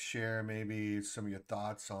 You want to share maybe some of your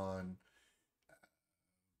thoughts on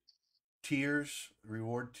tiers,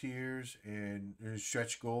 reward tiers, and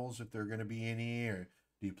stretch goals if there are going to be any, or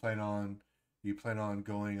do you plan on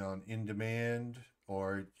going on in demand,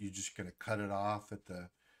 or you just going to cut it off at the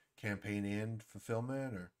campaign end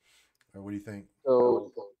fulfillment, or what do you think?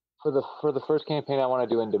 So for the first campaign, I want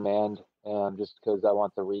to do in demand, just because I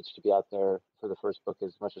want the reach to be out there for the first book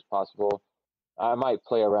as much as possible. I might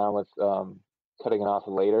play around with cutting it off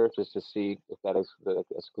later just to see if that the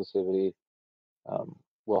exclusivity um,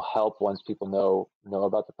 will help once people know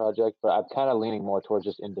about the project. But I'm kind of leaning more towards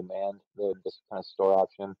just in demand, this kind of store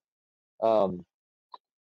option. Um,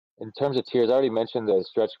 in terms of tiers, I already mentioned the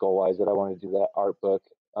stretch goal wise that I want to do that art book.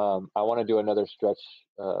 I want to do another stretch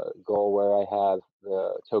goal where I have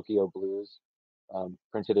the Tokyo Blues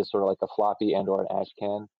printed as sort of like a floppy and or an ash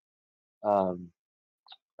can. Um,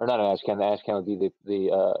 or not an ash can. The ash can would be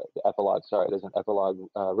the epilogue. Sorry, there's an epilogue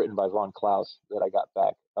written by Von Klaus that I got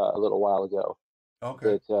back a little while ago.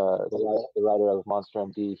 Okay. That the writer of Monster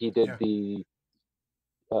MD, he did Yeah. the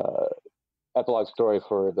uh, epilogue story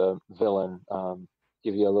for the villain.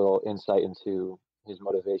 Give you a little insight into his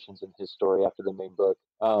motivations and his story after the main book.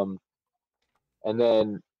 And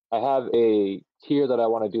then I have a tier that I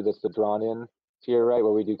want to do that's the drawn in tier, right,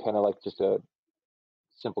 where we do kind of like just a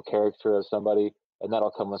simple caricature of somebody, and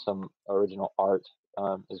that'll come with some original art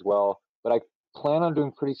as well. But I plan on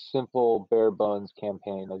doing pretty simple, bare bones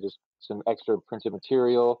campaign. I just some extra printed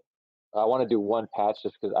material. I want to do one patch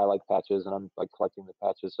just because I like patches and I'm like collecting the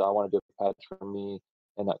patches. So I want to do a patch for me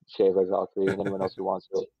and Shave Red Valkyrie and anyone else who wants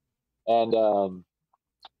it. And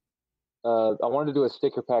I wanted to do a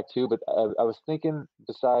sticker pack too, but I was thinking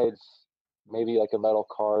besides maybe like a metal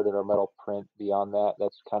card or a metal print beyond that,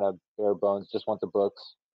 that's kind of bare bones. Just want the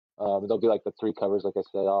books. There'll be like the three covers, like I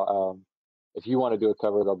said. If you want to do a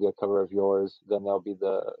cover, there'll be a cover of yours. Then there'll be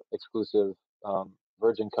the exclusive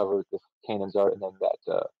Virgin cover with Kanan's art, and then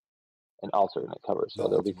that an alternate cover. The So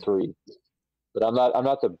there'll be ultimate. three. But I'm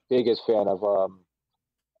not the biggest fan of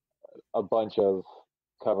a bunch of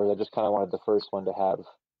covers. I just kind of wanted the first one to have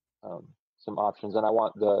um, some options, and I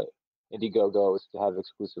want the Indiegogos to have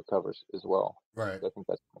exclusive covers as well. Right. I think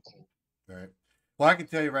that's Right. Well, I can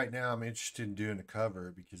tell you right now, I'm interested in doing a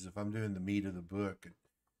cover because if I'm doing the meat of the book,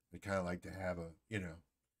 I kind of like to have a,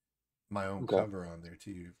 my own okay. cover on there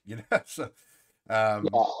too, So, Yeah,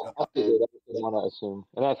 uh, I figured. I didn't want to assume,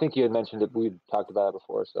 and I think you had mentioned it. We talked about it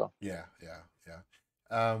before, so yeah, yeah,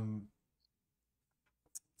 yeah.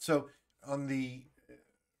 So on the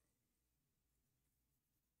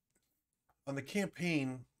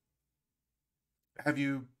campaign, have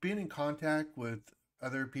you been in contact with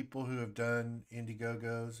other people who have done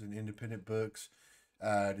Indiegogos and independent books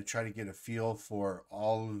to try to get a feel for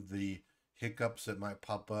all of the hiccups that might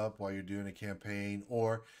pop up while you're doing a campaign,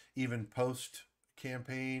 or even post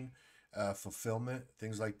campaign fulfillment,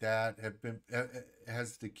 things like that?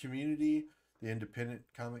 Has the community, the independent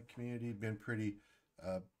comic community, been pretty?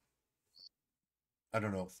 Uh, I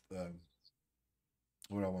don't know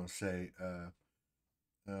what I want to say.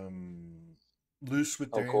 Um, Loose with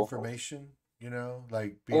oh, their cool. information,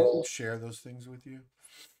 like being Uh, share those things with you.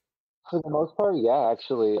 For the most part, yeah,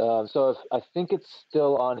 actually. So if I think it's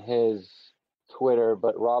still on his Twitter,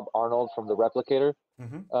 but Rob Arnold from the Replicator.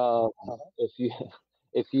 Mm-hmm. If you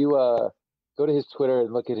if you go to his Twitter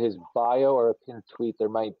and look at his bio or a pinned tweet, there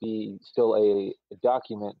might be still a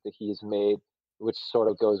document that he's made, which sort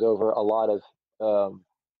of goes over a lot of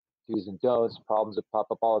do's and don'ts, problems that pop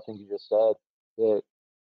up, all the things you just said that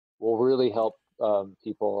will really help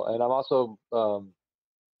people. And I'm also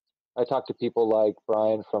I talk to people like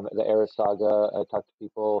Brian from the Era Saga. I talk to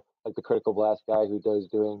people like the Critical Blast guy who does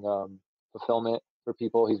doing fulfillment for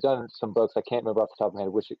people. He's done some books. I can't remember off the top of my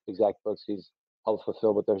head which exact books he's helped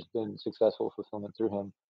fulfill, but there's been successful fulfillment through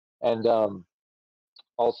him. And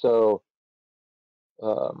also,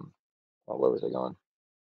 oh, where was I going?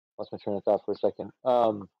 Lost my train of thought for a second.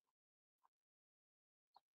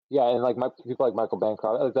 Yeah, and like my people like Michael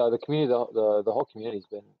Bancroft, the community, the whole community's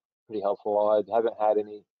been pretty helpful. I haven't had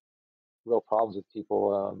any real problems with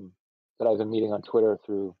people that I've been meeting on Twitter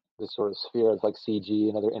through this sort of sphere of like CG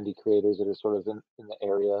and other indie creators that are sort of in the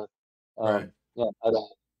area. Right. Yeah,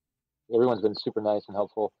 everyone's been super nice and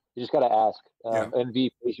helpful. You just got to ask Yeah. and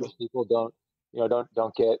be patient with people.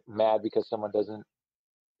 Don't get mad because someone doesn't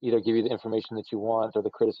either give you the information that you want or the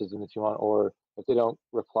criticism that you want, or if they don't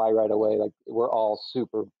reply right away. Like we're all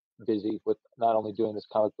super busy with not only doing this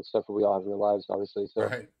comic book stuff, but we all have real lives, obviously. So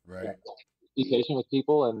Right. yeah, Right. be patient with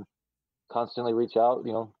people and constantly reach out.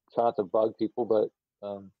 Try not to bug people, but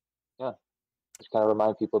yeah, just kind of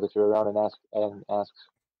remind people that you're around and ask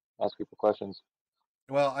people questions.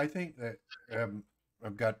 Well, I think that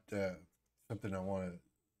I've got something I want to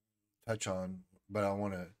touch on, but I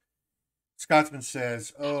want to. Scotsman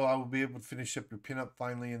says, "Oh, I will be able to finish up your pinup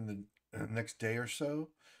finally in the next day or so.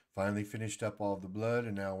 Finally finished up all the blood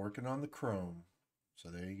and now working on the chrome. So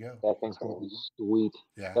there you go. That thing's gonna be sweet.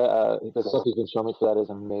 Yeah, The stuff he's been showing me for that is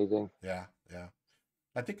amazing. yeah, yeah.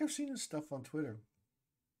 I think I've seen his stuff on Twitter,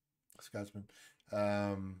 Scotsman.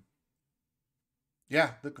 Um,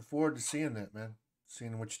 yeah, looking forward to seeing that, man.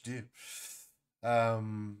 Seeing what you do.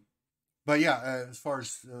 But yeah, as far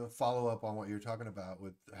as follow up on what you're talking about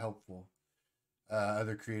with helpful,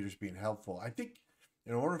 other creators being helpful, I think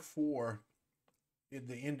in order for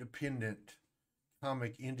the independent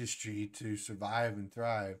comic industry to survive and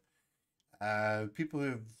thrive, people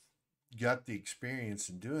who've got the experience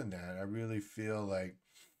in doing that, I really feel like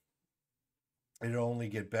it'll only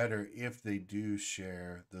get better if they do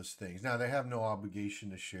share those things. Now they have no obligation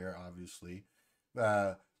to share, obviously,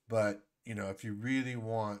 but if you really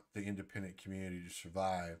want the independent community to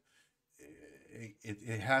survive,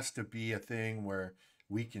 it has to be a thing where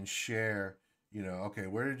we can share. Okay,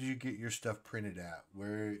 where did you get your stuff printed at?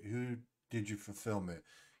 Who did you fulfillment?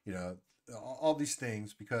 You know, all these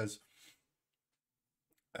things, because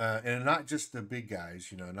and not just the big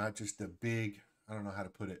guys, not just the big, I don't know how to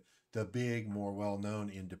put it, the big, more well known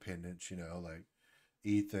independents, like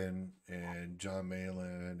Ethan and John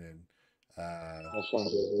Malin and That's Sean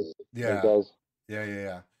Davis, those yeah, guys.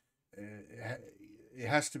 yeah. It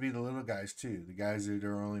has to be the little guys too, the guys that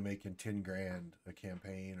are only making 10 grand a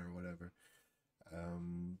campaign or whatever,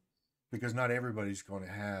 um, because not everybody's going to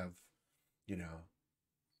have, you know,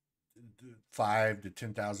 5 to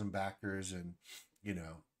 10,000 backers and, you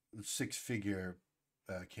know, 6-figure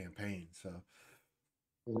campaign. So,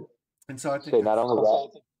 Mm, and so I think Say not that's, only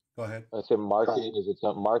that, go ahead. I say marketing is its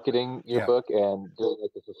own marketing your Yeah. book and doing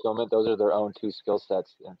like the fulfillment. Those are their own two skill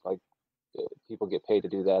sets, and like people get paid to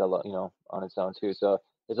do that a lot, on its own too. So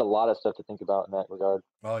there's a lot of stuff to think about in that regard.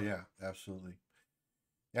 Oh, yeah, absolutely.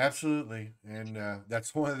 Absolutely. And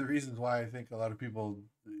that's one of the reasons why I think a lot of people,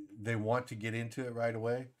 they want to get into it right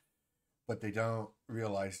away, but they don't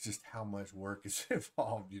realize just how much work is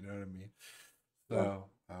involved. You know what I mean? Yeah.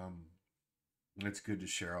 So, it's good to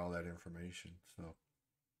share all that information. So,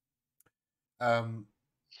 um,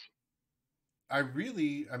 I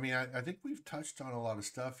think we've touched on a lot of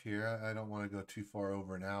stuff here. I don't want to go too far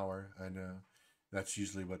over an hour. I know that's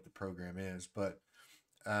usually what the program is, but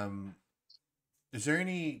um, is there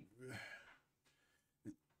any,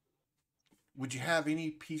 would you have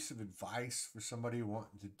any piece of advice for somebody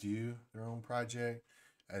wanting to do their own project?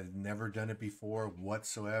 I've never done it before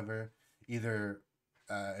whatsoever. Either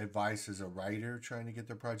advice as a writer trying to get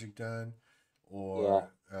their project done, Yeah.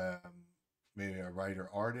 or maybe a writer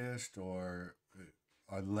artist, or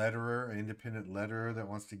a letterer, an independent letterer that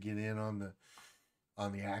wants to get in on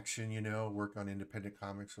the action. Work on independent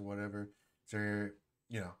comics or whatever. Is there,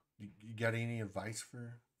 you got any advice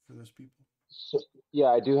for those people? So, yeah,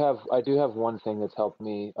 I do have one thing that's helped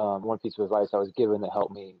me. One piece of advice I was given that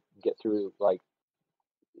helped me get through, like,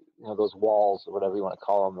 those walls or whatever you want to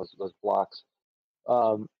call them, those blocks.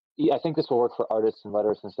 Yeah, I think this will work for artists and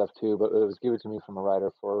letters and stuff too, but it was given to me from a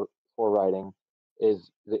writer for writing,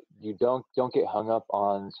 is that you don't get hung up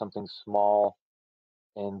on something small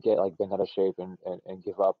and get like bent out of shape and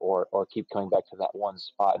give up, or keep coming back to that one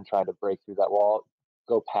spot and trying to break through that wall.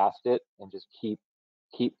 Go past it and just keep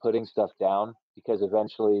putting stuff down, because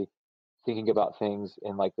eventually thinking about things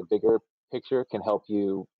in like the bigger picture can help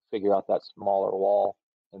you figure out that smaller wall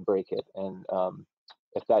and break it. And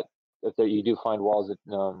if that if there, you do find walls that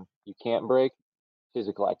you can't break,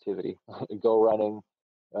 physical activity, go running.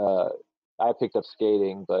 Uh, I picked up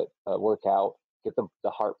skating, but work out, get the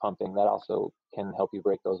heart pumping. That also can help you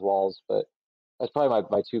break those walls. But that's probably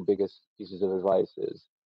my two biggest pieces of advice: is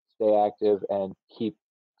stay active and keep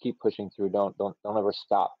pushing through. Don't ever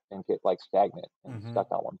stop and get like stagnant and Mm-hmm. stuck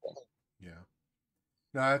on one thing. Yeah.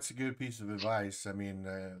 No, that's a good piece of advice. I mean,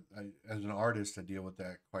 as an artist, I deal with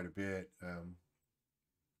that quite a bit.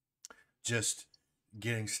 Just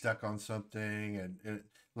getting stuck on something, and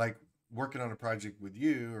like working on a project with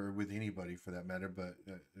you or with anybody for that matter, but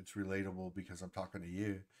it's relatable because I'm talking to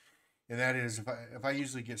you. And that is, if I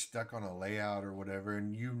usually get stuck on a layout or whatever,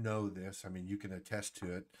 and this, I mean, you can attest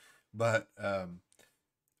to it, but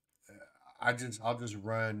I'll just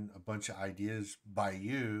run a bunch of ideas by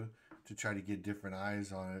you to try to get different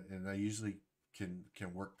eyes on it, and I usually can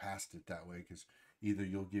work past it that way, because either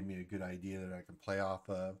you'll give me a good idea that I can play off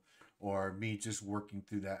of, or me just working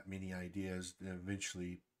through that many ideas and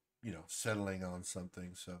eventually, settling on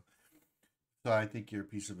something. So I think your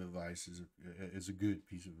piece of advice is a good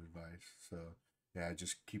piece of advice. So yeah,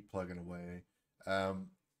 just keep plugging away. Um,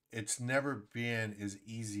 it's never been as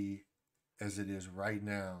easy as it is right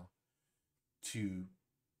now to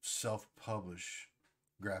self-publish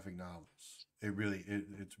graphic novels.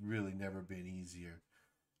 It's really never been easier.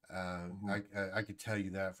 Hmm. I could tell you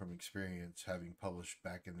that from experience, having published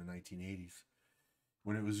back in the 1980s,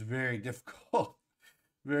 when it was very difficult,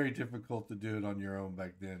 very difficult to do it on your own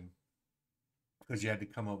back then, because you had to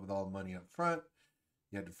come up with all the money up front,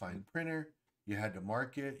 you had to find a printer, you had to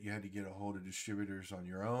market, you had to get a hold of distributors on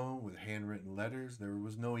your own with handwritten letters. There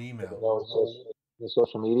was no email. No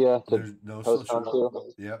social media to There's no post social.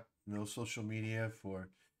 onto. Yep, no social media for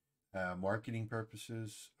marketing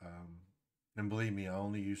purposes. And believe me, I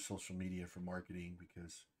only use social media for marketing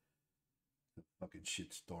because the fucking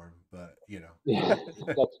shitstorm. But you Yeah, know,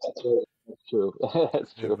 that's true. That's true.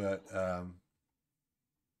 That's yeah, true.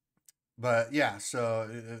 but yeah. So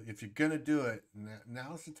if you're gonna do it,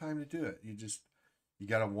 now's the time to do it. You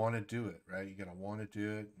gotta want to do it, right? You gotta want to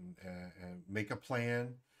do it and make a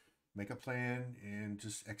plan, and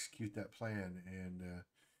just execute that plan. And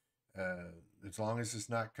as long as it's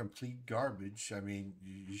not complete garbage, I mean,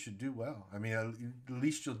 you should do well. I mean, at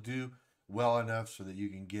least you'll do well enough so that you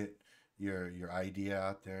can get your idea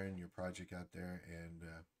out there and your project out there,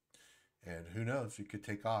 and who knows, you could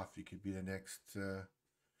take off. You could be the next, I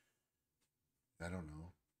don't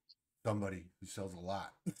know, somebody who sells a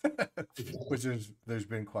lot, which there's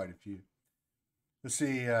been quite a few. Let's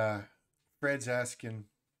see. Fred's asking,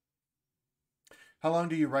 how long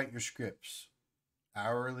do you write your scripts?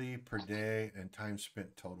 Hourly, per day, and time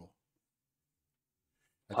spent total.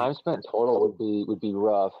 I think. Time spent total would be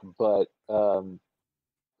rough, but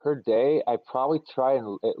per day, I probably try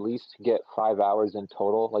and at least get 5 hours in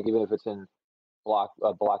total. Like even if it's in block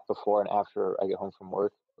before and after I get home from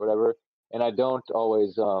work or whatever. And I don't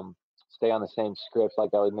always stay on the same script.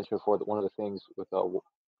 Like I mentioned before, that one of the things with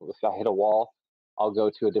if I hit a wall, I'll go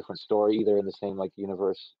to a different story, either in the same like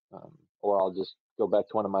universe, or I'll just go back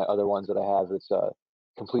to one of my other ones that I have that's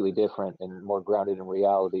completely different and more grounded in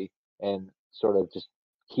reality, and sort of just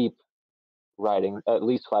keep writing at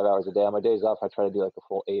least 5 hours a day. On my days off, I try to do like a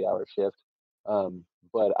full 8 hour shift.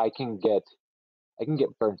 But I can get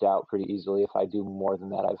burnt out pretty easily if I do more than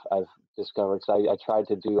that. I've discovered. So I tried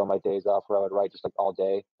to do on my days off where I would write just like all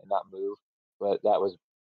day and not move, but that was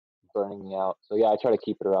burning me out. So yeah, I try to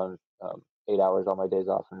keep it around 8 hours on my days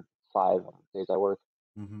off and 5 days I work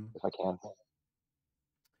Mm-hmm. if I can.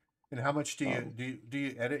 And how much Um, do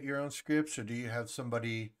you edit your own scripts, or do you have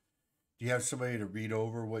somebody to read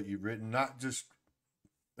over what you've written? Not just,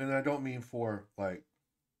 and I don't mean for like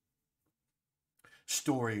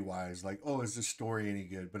story wise, like, oh, is this story any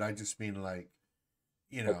good? But I just mean like,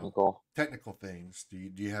 you know, Technical. technical things. Do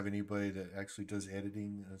you have anybody that actually does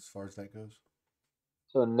editing as far as that goes?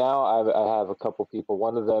 So now I have a couple people.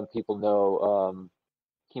 One of them people know,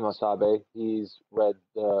 Kimo Sabe. He's read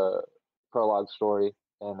the prologue story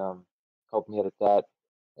and helped me edit that.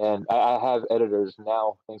 And I have editors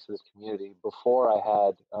now thanks to this community. Before I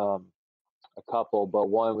had a couple, but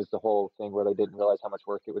one was the whole thing where they didn't realize how much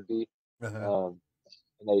work it would be. Uh-huh. Um,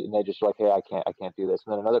 and they just were like, hey, I can't do this.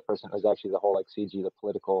 And then another person was actually the whole like CG, the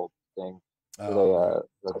political thing, where they Oh,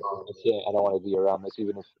 right. like, I don't want to be around this,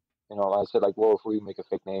 even if I said like, well, if we make a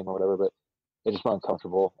fake name or whatever, but they just weren't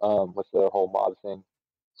comfortable with the whole mob thing.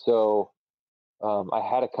 So I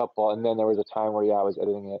had a couple, and then there was a time where yeah, I was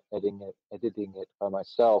editing it by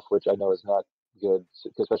myself, which I know is not good,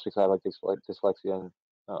 especially because I have like dyslexia and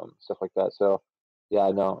stuff like that. So yeah,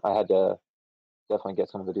 I know I had to definitely get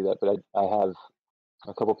someone to do that, but I have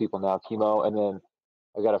a couple people now, chemo, and then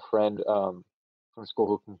I got a friend from school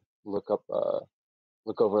who can look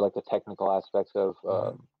over like the technical aspects of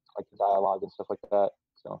Mm-hmm. like the dialogue and stuff like that.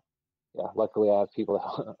 So yeah, luckily I have people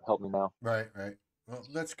that help me now. Right, right. Well,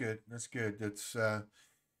 that's good. That's good. That's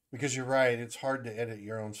because you're right. It's hard to edit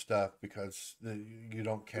your own stuff because you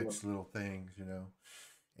don't catch little things, you know,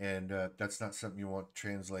 and that's not something you want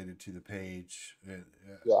translated to the page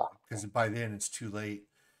Yeah. because by then it's too late.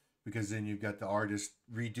 Because then you've got the artist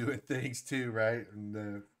redoing things too, right?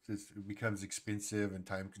 And it becomes expensive and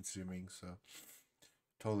time consuming. So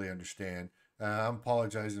totally understand. I'm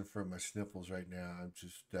apologizing for my sniffles right now. I'm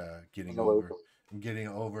just getting No worries. over. I'm getting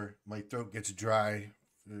over. My throat gets dry.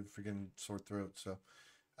 Freaking sore throat.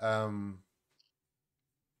 Um,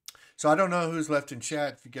 so I don't know who's left in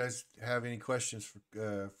chat. If you guys have any questions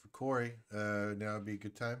for Corey, now would be a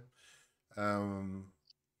good time. Um,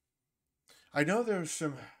 I know there's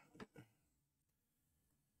some.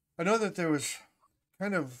 I know that there was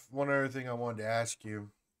kind of one other thing I wanted to ask you,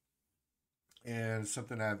 and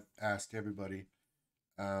something I've asked everybody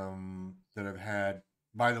that I've had.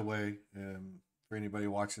 By the way, for anybody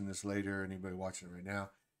watching this later, anybody watching it right now,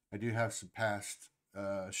 I do have some past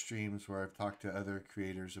streams where I've talked to other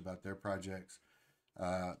creators about their projects.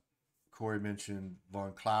 Corey mentioned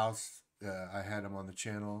Von Klaus. I had him on the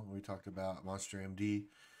channel. We talked about Monster MD.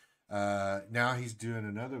 Now he's doing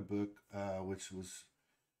another book, which was,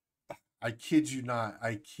 I kid you not.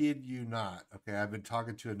 I kid you not. Okay, I've been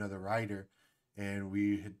talking to another writer, and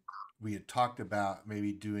we had talked about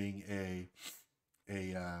maybe doing a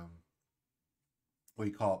what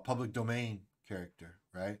do you call it, public domain character,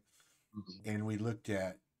 right? And we looked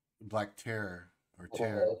at Black Terror or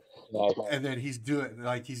Terror, and then he's doing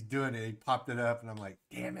it. He popped it up, and I'm like,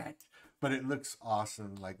 damn it! But it looks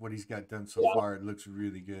awesome. Like what he's got done so far, it looks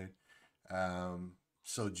really good.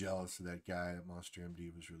 So jealous of that guy at Monster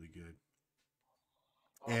MD. Was really good.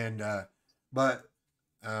 And but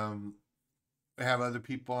we have other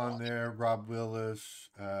people on there: Rob Willis,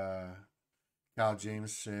 Kyle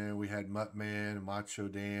Jameson. We had Muttman and Macho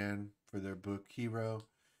Dan for their book Hero.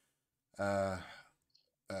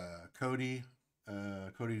 Cody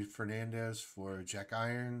Fernandez for Jack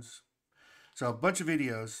Irons. So a bunch of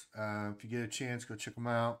videos. If you get a chance, go check them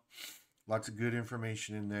out. Lots of good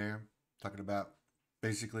information in there, talking about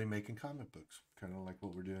basically making comic books, kind of like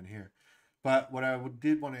what we're doing here. But what I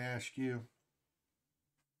did want to ask you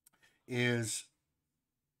is,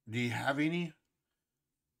 do you have any,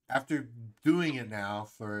 after doing it now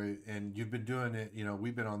and you've been doing it,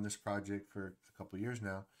 we've been on this project for a couple of years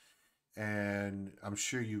now, and I'm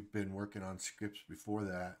sure you've been working on scripts before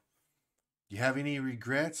that. Do you have any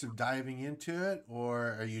regrets of diving into it,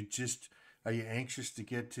 or are you anxious to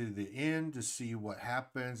get to the end to see what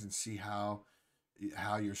happens and see how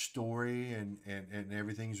your story and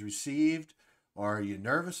everything's received, or are you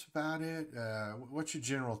nervous about it? What's your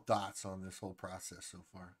general thoughts on this whole process so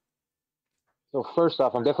far? So first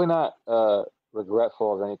off, I'm definitely not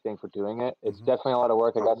regretful of anything for doing it. It's definitely a lot of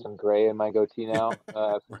work. I got some gray in my goatee now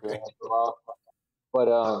after doing it for a while.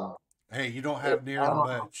 But hey, you don't have near as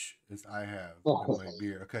much as I have in my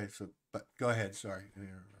beer. Okay, but go ahead. Sorry, I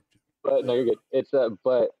interrupted. But no, you're good.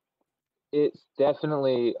 But it's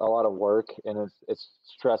definitely a lot of work, and it's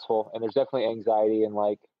stressful, and there's definitely anxiety, and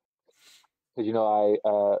like, because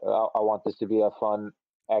I want this to be a fun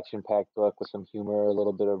action-packed book with some humor, a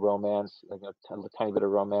little bit of romance, like a tiny bit of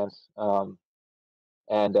romance.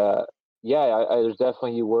 And yeah, there's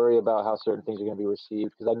definitely, you worry about how certain things are going to be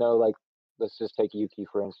received, because I know, like, let's just take Yuki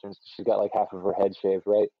for instance. She's got like half of her head shaved,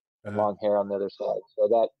 right, and long hair on the other side. So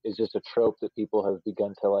that is just a trope that people have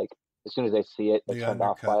begun to, like, as soon as they see it, they're turned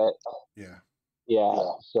off by it. Yeah. Yeah.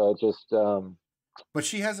 So just but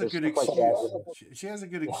she has a good excuse. She has a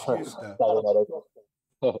good excuse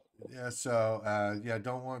though. Yeah, so yeah,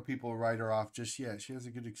 don't want people to write her off just yet. She has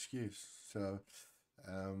a good excuse, so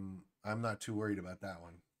I'm not too worried about that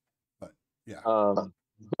one. But yeah,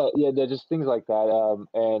 but yeah, they're just things like that,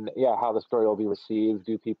 and yeah, how the story will be received.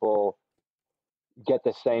 Do people get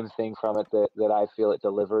the same thing from it that I feel it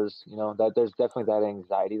delivers? That there's definitely that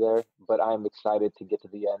anxiety there, but I'm excited to get to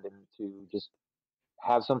the end and to just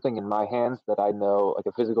have something in my hands that I know, like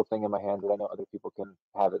a physical thing in my hands that I know other people can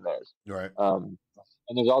have in theirs. right.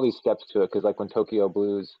 And there's all these steps to it, because like when Tokyo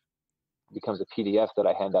Blues becomes a PDF that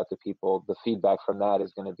I hand out to people, the feedback from that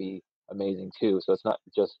is going to be amazing too. So it's not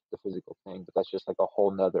just the physical thing, but that's just like a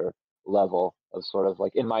whole nother level of, sort of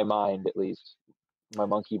like, in my mind at least, my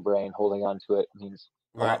monkey brain holding on to it means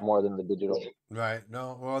a lot more than the digital. Right.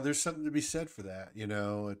 No, well, there's something to be said for that.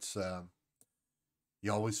 It's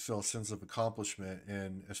you always feel a sense of accomplishment,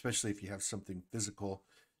 and especially if you have something physical,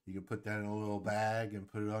 you can put that in a little bag and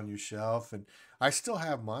put it on your shelf. And I still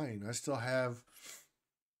have mine. I still have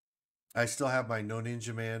my No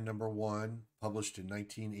Ninja Man #1, published in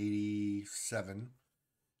 1987,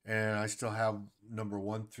 and I still have number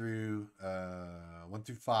 1 through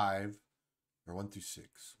 5, or 1 through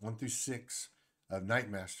 6 of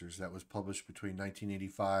Nightmasters, that was published between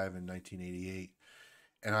 1985 and 1988.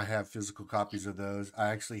 And I have physical copies of those.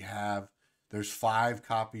 There's 5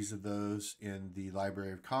 copies of those in the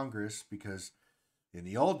Library of Congress, because in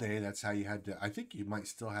the old day, that's how you had to, I think you might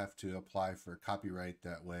still have to apply for copyright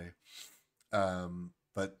that way.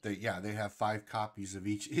 But they have 5 copies of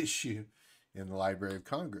each issue in the Library of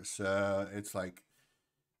Congress. It's like,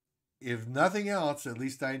 if nothing else, at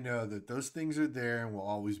least I know that those things are there and will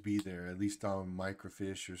always be there, at least on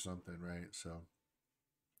microfiche or something, right? So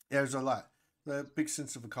yeah, there's a big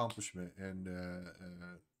sense of accomplishment, and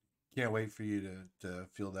can't wait for you to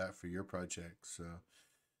feel that for your project. So,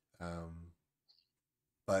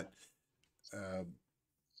 but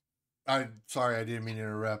I'm sorry, I didn't mean to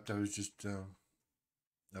interrupt. I was just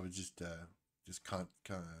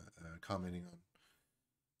commenting on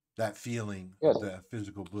that feeling of the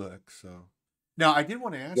physical book. So Now, I did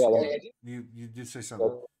want to ask Yeah, you. You did say something.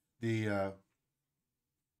 that's,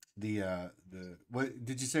 The the what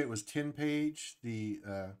did you say? It was 10 page. The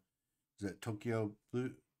is it Tokyo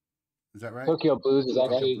Blue? Is that right? Tokyo Blues is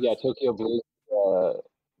Tokyo actually, yeah, Blues. Tokyo Blues. Uh,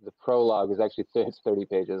 the prologue is actually it's 30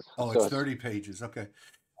 pages, Oh, so it's it's 30 pages. Okay.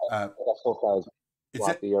 Uh, a full size is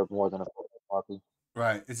that floppy or more than a full size floppy.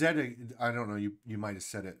 right? Is that a? I don't know. You might have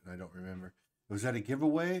said it, and I don't remember. Was that a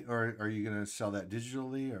giveaway, or are you gonna sell that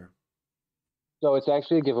digitally, or So it's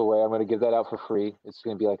actually a giveaway. I'm going to give that out for free. It's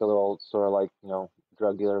going to be like a little sort of like,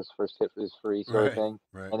 drug dealer's first hit is free sort of right? thing.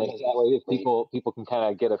 Right. And it's that way if people can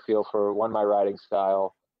kind of get a feel for one, my writing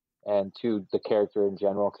style, and two, the character in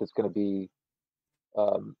general, because it's going to be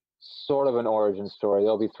sort of an origin story.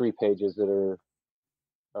 There'll be 3 pages that are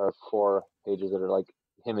or 4 pages that are like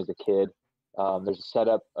him as a kid. There's a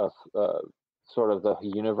setup of sort of the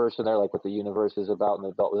universe in there, like what the universe is about,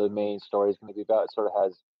 and the main story is going to be about. It sort of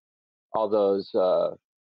has all those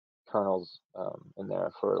kernels in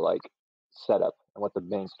there for like setup and what the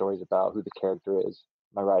main story is about, who the character is,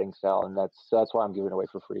 my writing style, and that's why I'm giving it away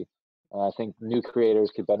for free. And I think new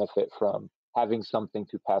creators could benefit from having something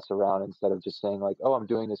to pass around instead of just saying like, "Oh, I'm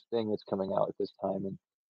doing this thing that's coming out at this time,"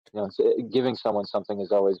 and giving someone something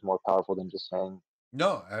is always more powerful than just saying,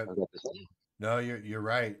 No, "I got this thing." no, you're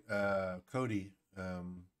right. Cody,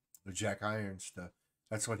 the Jack Iron stuff.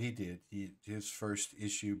 That's what he did. His first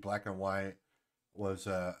issue, black and white, was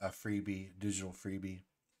a freebie, digital freebie,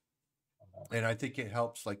 and I think it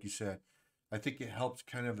helps, like you said. I think it helps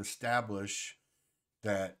kind of establish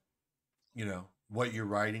that what you're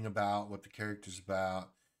writing about, what the character's about.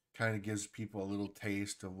 Kind of gives people a little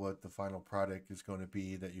taste of what the final product is going to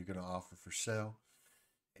be that you're going to offer for sale.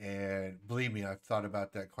 And believe me, I've thought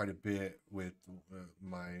about that quite a bit with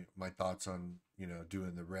my thoughts on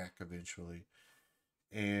doing the rec eventually.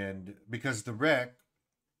 And because the rec,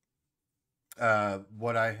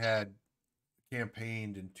 what I had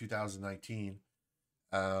campaigned in 2019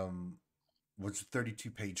 um, was a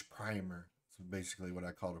 32-page primer. So basically, what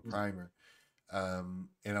I called a primer.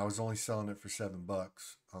 And I was only selling it for $7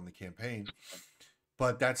 on the campaign.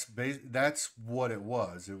 But that's what it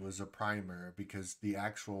was. It was a primer because the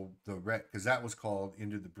rec, because that was called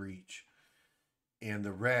Into the Breach, and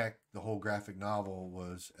the rec, the whole graphic novel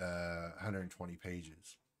was 120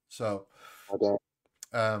 pages. So, Okay.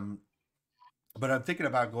 um, but I'm thinking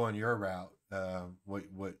about going your route.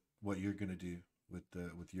 What you're gonna do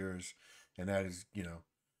with yours, and that is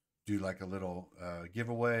do like a little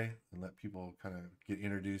giveaway and let people kind of get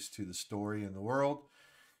introduced to the story and the world,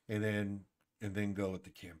 and then go with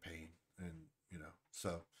the campaign, and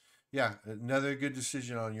so yeah, another good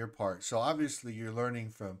decision on your part. So obviously you're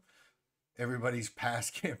learning from everybody's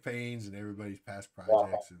past campaigns and everybody's past Yeah.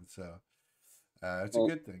 projects, and so it's a And,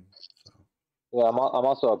 good thing. So yeah, I'm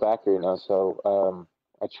also a backer, so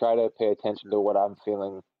I try to pay attention to what I'm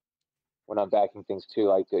feeling when I'm backing things too,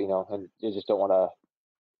 like and you just don't want to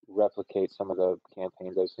replicate some of the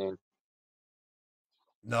campaigns I've seen.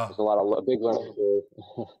 no, There's a lot of big learning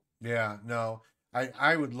curve. yeah, no,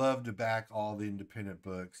 I would love to back all the independent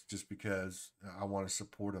books just because I want to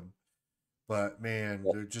support them. But man,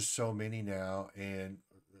 Yeah, there are just so many now, and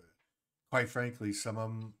quite frankly, some of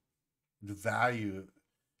them, the value,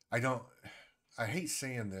 I don't, I hate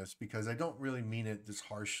saying this because I don't really mean it this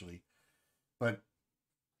harshly, but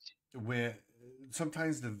when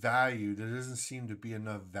sometimes the value, there doesn't seem to be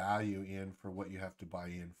enough value in for what you have to buy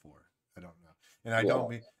in for. I don't know, and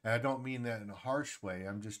yeah, I don't mean that in a harsh way.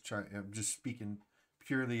 I'm just speaking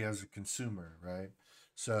purely as a consumer, right?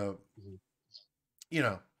 So mhm, you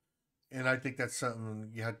know, and I think that's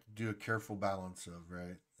something you have to do a careful balance of,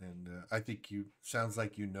 right? And I think you sounds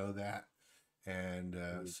like you know that, and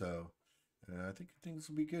mhm. I think things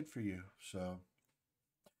will be good for you. So,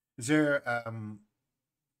 is there?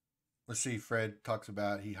 Let's see. Fred talks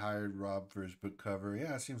about he hired Rob for his book cover.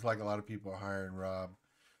 Yeah, it seems like a lot of people are hiring Rob.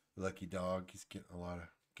 Lucky dog. He's getting a lot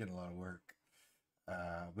of work.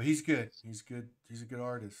 But he's good. He's good. He's a good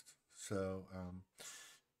artist. So,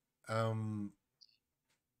 um,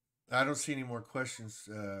 I don't see any more questions,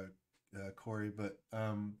 Corey. But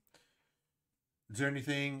is there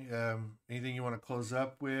anything you want to close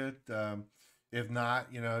up with? If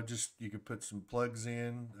not, just you could put some plugs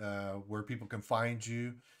in where people can find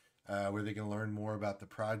you, where they can learn more about the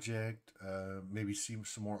project, maybe see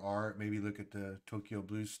some more art, maybe look at the Tokyo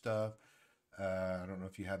Blues stuff. I don't know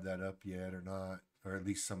if you have that up yet or not, or at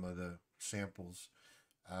least some of the samples.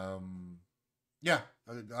 Um, yeah,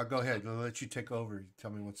 I'll go ahead. I'll let you take over.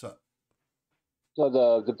 Tell me what's up. So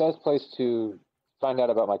the best place to find out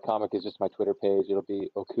about my comic is just my Twitter page. It'll be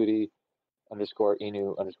Okuri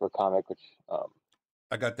 _Inu _comic, which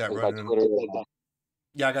I got that Like my running. Twitter.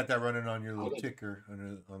 Yeah, I got that running on your little ticker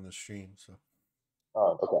on the stream. So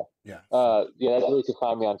Oh, okay. yeah. So. Yeah, that's where you can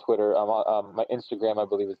find me on Twitter. My Instagram, I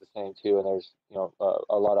believe, is the same too, and there's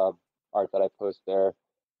a lot of art that I post there.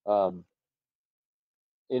 Um,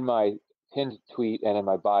 in my pinned tweet and in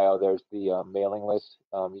my bio, there's the mailing list.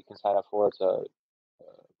 You can sign up for. It's a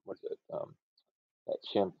what is it? That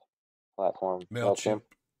chimp platform, MailChimp.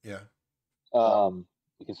 Mailchimp. Yeah.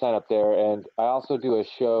 You can sign up there, and I also do a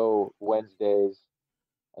show Wednesdays.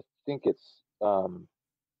 I think it's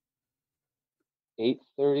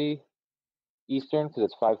 8:30 Eastern because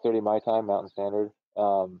it's 5:30 my time, Mountain Standard.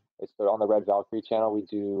 It's on the Red Valkyrie channel. We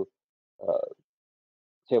do uh,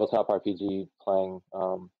 tabletop RPG playing.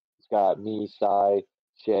 It's got me, Sai,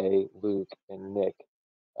 Shay, Luke, and Nick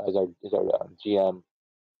as our GM,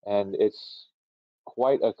 and it's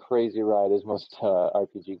quite a crazy ride, as most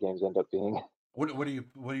RPG games end up being. What are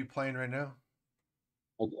you playing right now?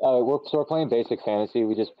 We're playing basic fantasy.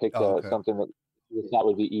 We just picked Oh, okay. something that we thought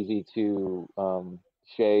would be easy to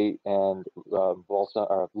Shay and Volsa,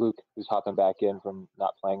 or Luke, who's hopping back in from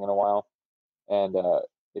not playing in a while. And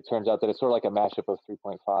it turns out that it's sort of like a mashup of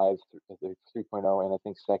 3.5, 3.0, and I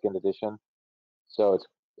think second edition. So it's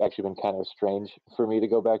actually been kind of strange for me to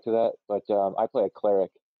go back to that. But I play a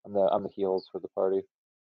cleric. I'm the heals for the party.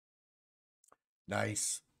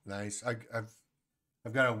 Nice, nice.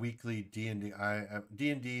 I've got a weekly D&D.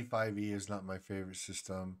 D&D 5e is not my favorite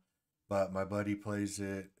system, but my buddy plays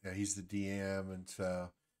it. He's the DM, and so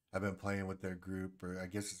I've been playing with their group, or I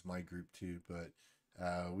guess it's my group too. But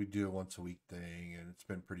we do a once a week thing, and it's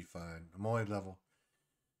been pretty fun.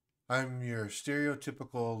 I'm your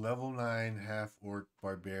stereotypical level 9 half orc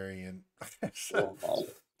barbarian. so,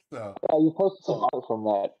 so You posted some art from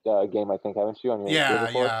that game, I think, haven't you, on your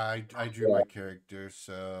Discord? I drew my character,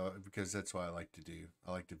 so because that's what I like to do.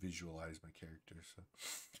 I like to visualize my character. So,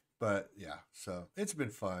 but yeah, so it's been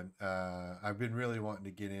fun. I've been really wanting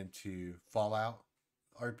to get into Fallout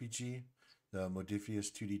RPG, the Modifius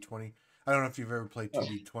 2D20. I don't know if you've ever played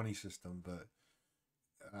 2D20 system, but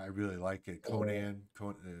I really like it. Conan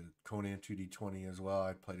 2D20 as well.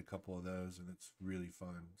 I played a couple of those, and it's really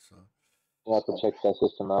fun. So You have to check that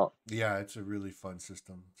system out. yeah, it's a really fun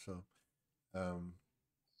system. So um,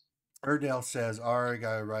 Erdale says, "Ari,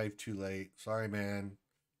 I arrived too late. Sorry, man.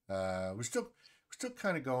 We're still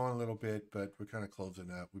kind of going a little bit, but we're kind of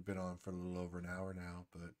closing up. We've been on for a little over an hour now,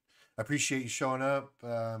 but I appreciate you showing up.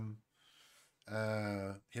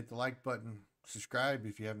 Hit the like button, subscribe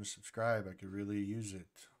if you haven't subscribed. I could really use it.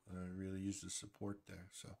 I really use the support there.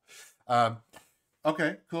 So,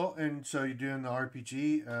 okay, cool. And so you're doing the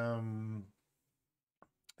RPG.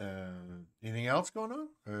 Anything else going on,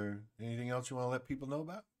 or anything else you want to let people know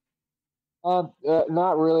about?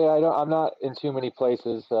 Not really. I'm not in too many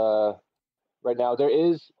places right now. There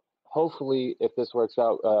is, hopefully, if this works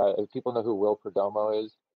out, if people know who Will Perdomo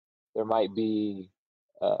is, there might be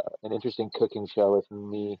an interesting cooking show with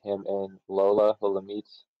me, him, and Lola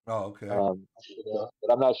Meats. Oh, okay.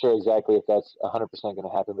 But I'm not sure exactly if that's 100% going to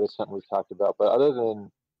happen, but it's something we've talked about. But other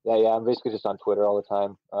than yeah, I'm basically just on Twitter all the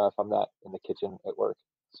time if I'm not in the kitchen at work.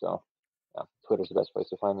 So yeah, Twitter's the best place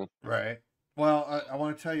to find me. Right. Well, I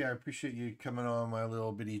want to tell you, I appreciate you coming on my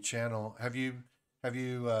little bitty channel. Have you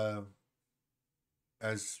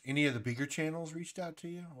as any of the bigger channels reached out to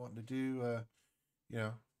you wanting to do,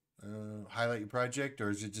 highlight your project, or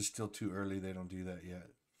is it just still too early? They don't do that yet.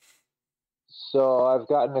 So I've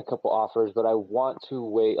gotten a couple offers, but I want to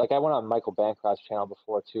wait. Like I went on Michael Bancroft's channel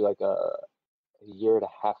before too, like a year and a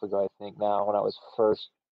half ago, I think now, when I was first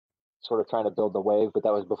sort of trying to build the wave, but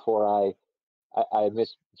that was before I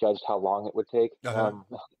misjudged how long it would take Uh-huh.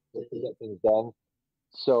 to get things done.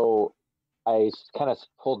 So I kind of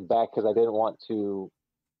pulled back because I didn't want to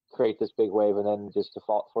create this big wave and then just to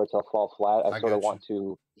fall for it to fall flat. I I sort of got you. want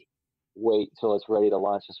to wait till it's ready to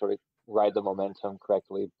launch and sort of ride the momentum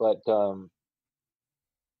correctly. But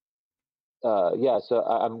yeah, so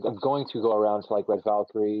I'm going to go around to like Red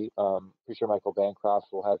Valkyrie. Pretty sure Michael Bancroft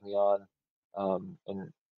will have me on, and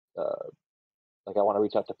uh, like I want to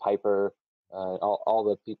reach out to Piper, all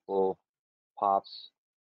the people, Pops.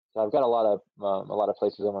 So I've got a lot of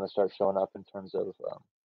places I want to start showing up in terms of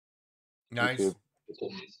Nice. YouTube,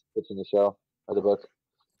 pitching the show or the book.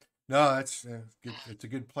 No, that's good. It's a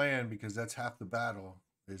good plan because that's half the battle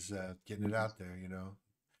is getting it out there.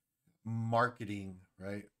 Marketing,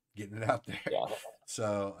 right? Getting it out there. Yeah.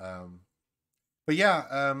 So, but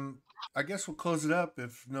yeah, I guess we'll close it up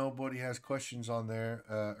if nobody has questions on there.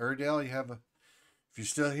 Erdale, if you're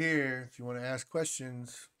still here, if you want to ask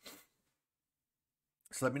questions,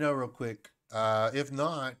 just let me know real quick. If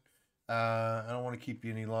not, I don't want to keep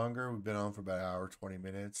you any longer. We've been on for about an hour, 20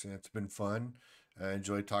 minutes, and it's been fun. I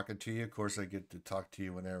enjoyed talking to you. Of course, I get to talk to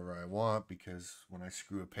you whenever I want because when I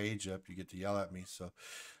screw a page up, you get to yell at me. So,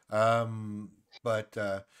 um, but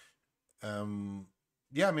um,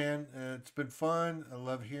 yeah, man, it's been fun. I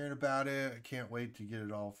love hearing about it. I can't wait to get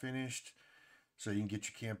it all finished so you can get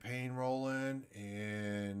your campaign rolling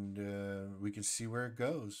and we can see where it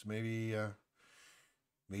goes. Maybe a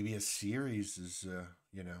series is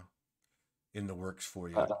in the works for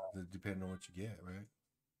you, Uh, depending on what you get, right?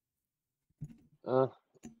 uh,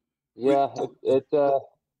 We yeah,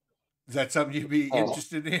 Is that something you'd be depends.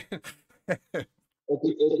 interested in?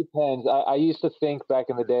 It depends. I used to think back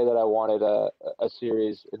in the day that I wanted a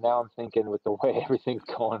series, and now I'm thinking with the way everything's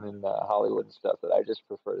going in Hollywood and stuff that I just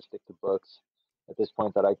prefer to stick to books at this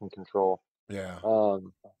point that I can control. Yeah,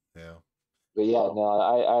 Um, yeah, but yeah,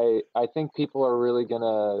 no, I think people are really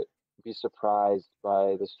gonna be surprised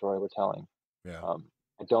by the story we're telling. yeah. Um,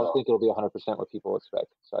 I don't think it'll be 100% what people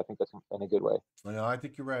expect. So I think that's in a good way. I know. I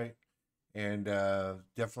think you're right, and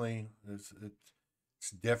definitely,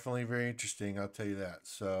 it's definitely very interesting. I'll tell you that.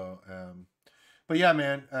 So, but yeah,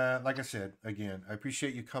 man. Like I said, again, I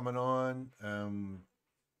appreciate you coming on.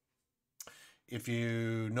 If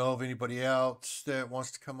you know of anybody else that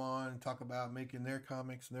wants to come on and talk about making their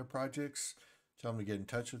comics and their projects, tell them to get in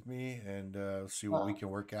touch with me and see what we can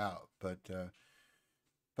work out.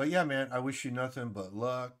 But yeah, man, I wish you nothing but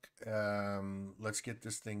luck. Let's get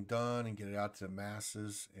this thing done and get it out to the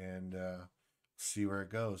masses and see where it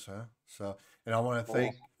goes, huh? So, and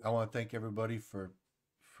Cool. I want to thank everybody for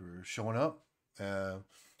showing up,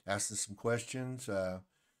 asking some questions.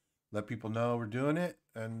 Let people know we're doing it,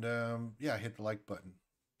 and yeah, hit the like button.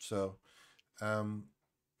 So, um,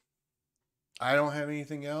 I don't have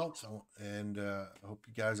anything else, and I hope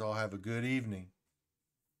you guys all have a good evening.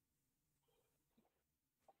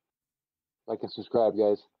 Like and subscribe,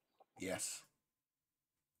 guys. Yes.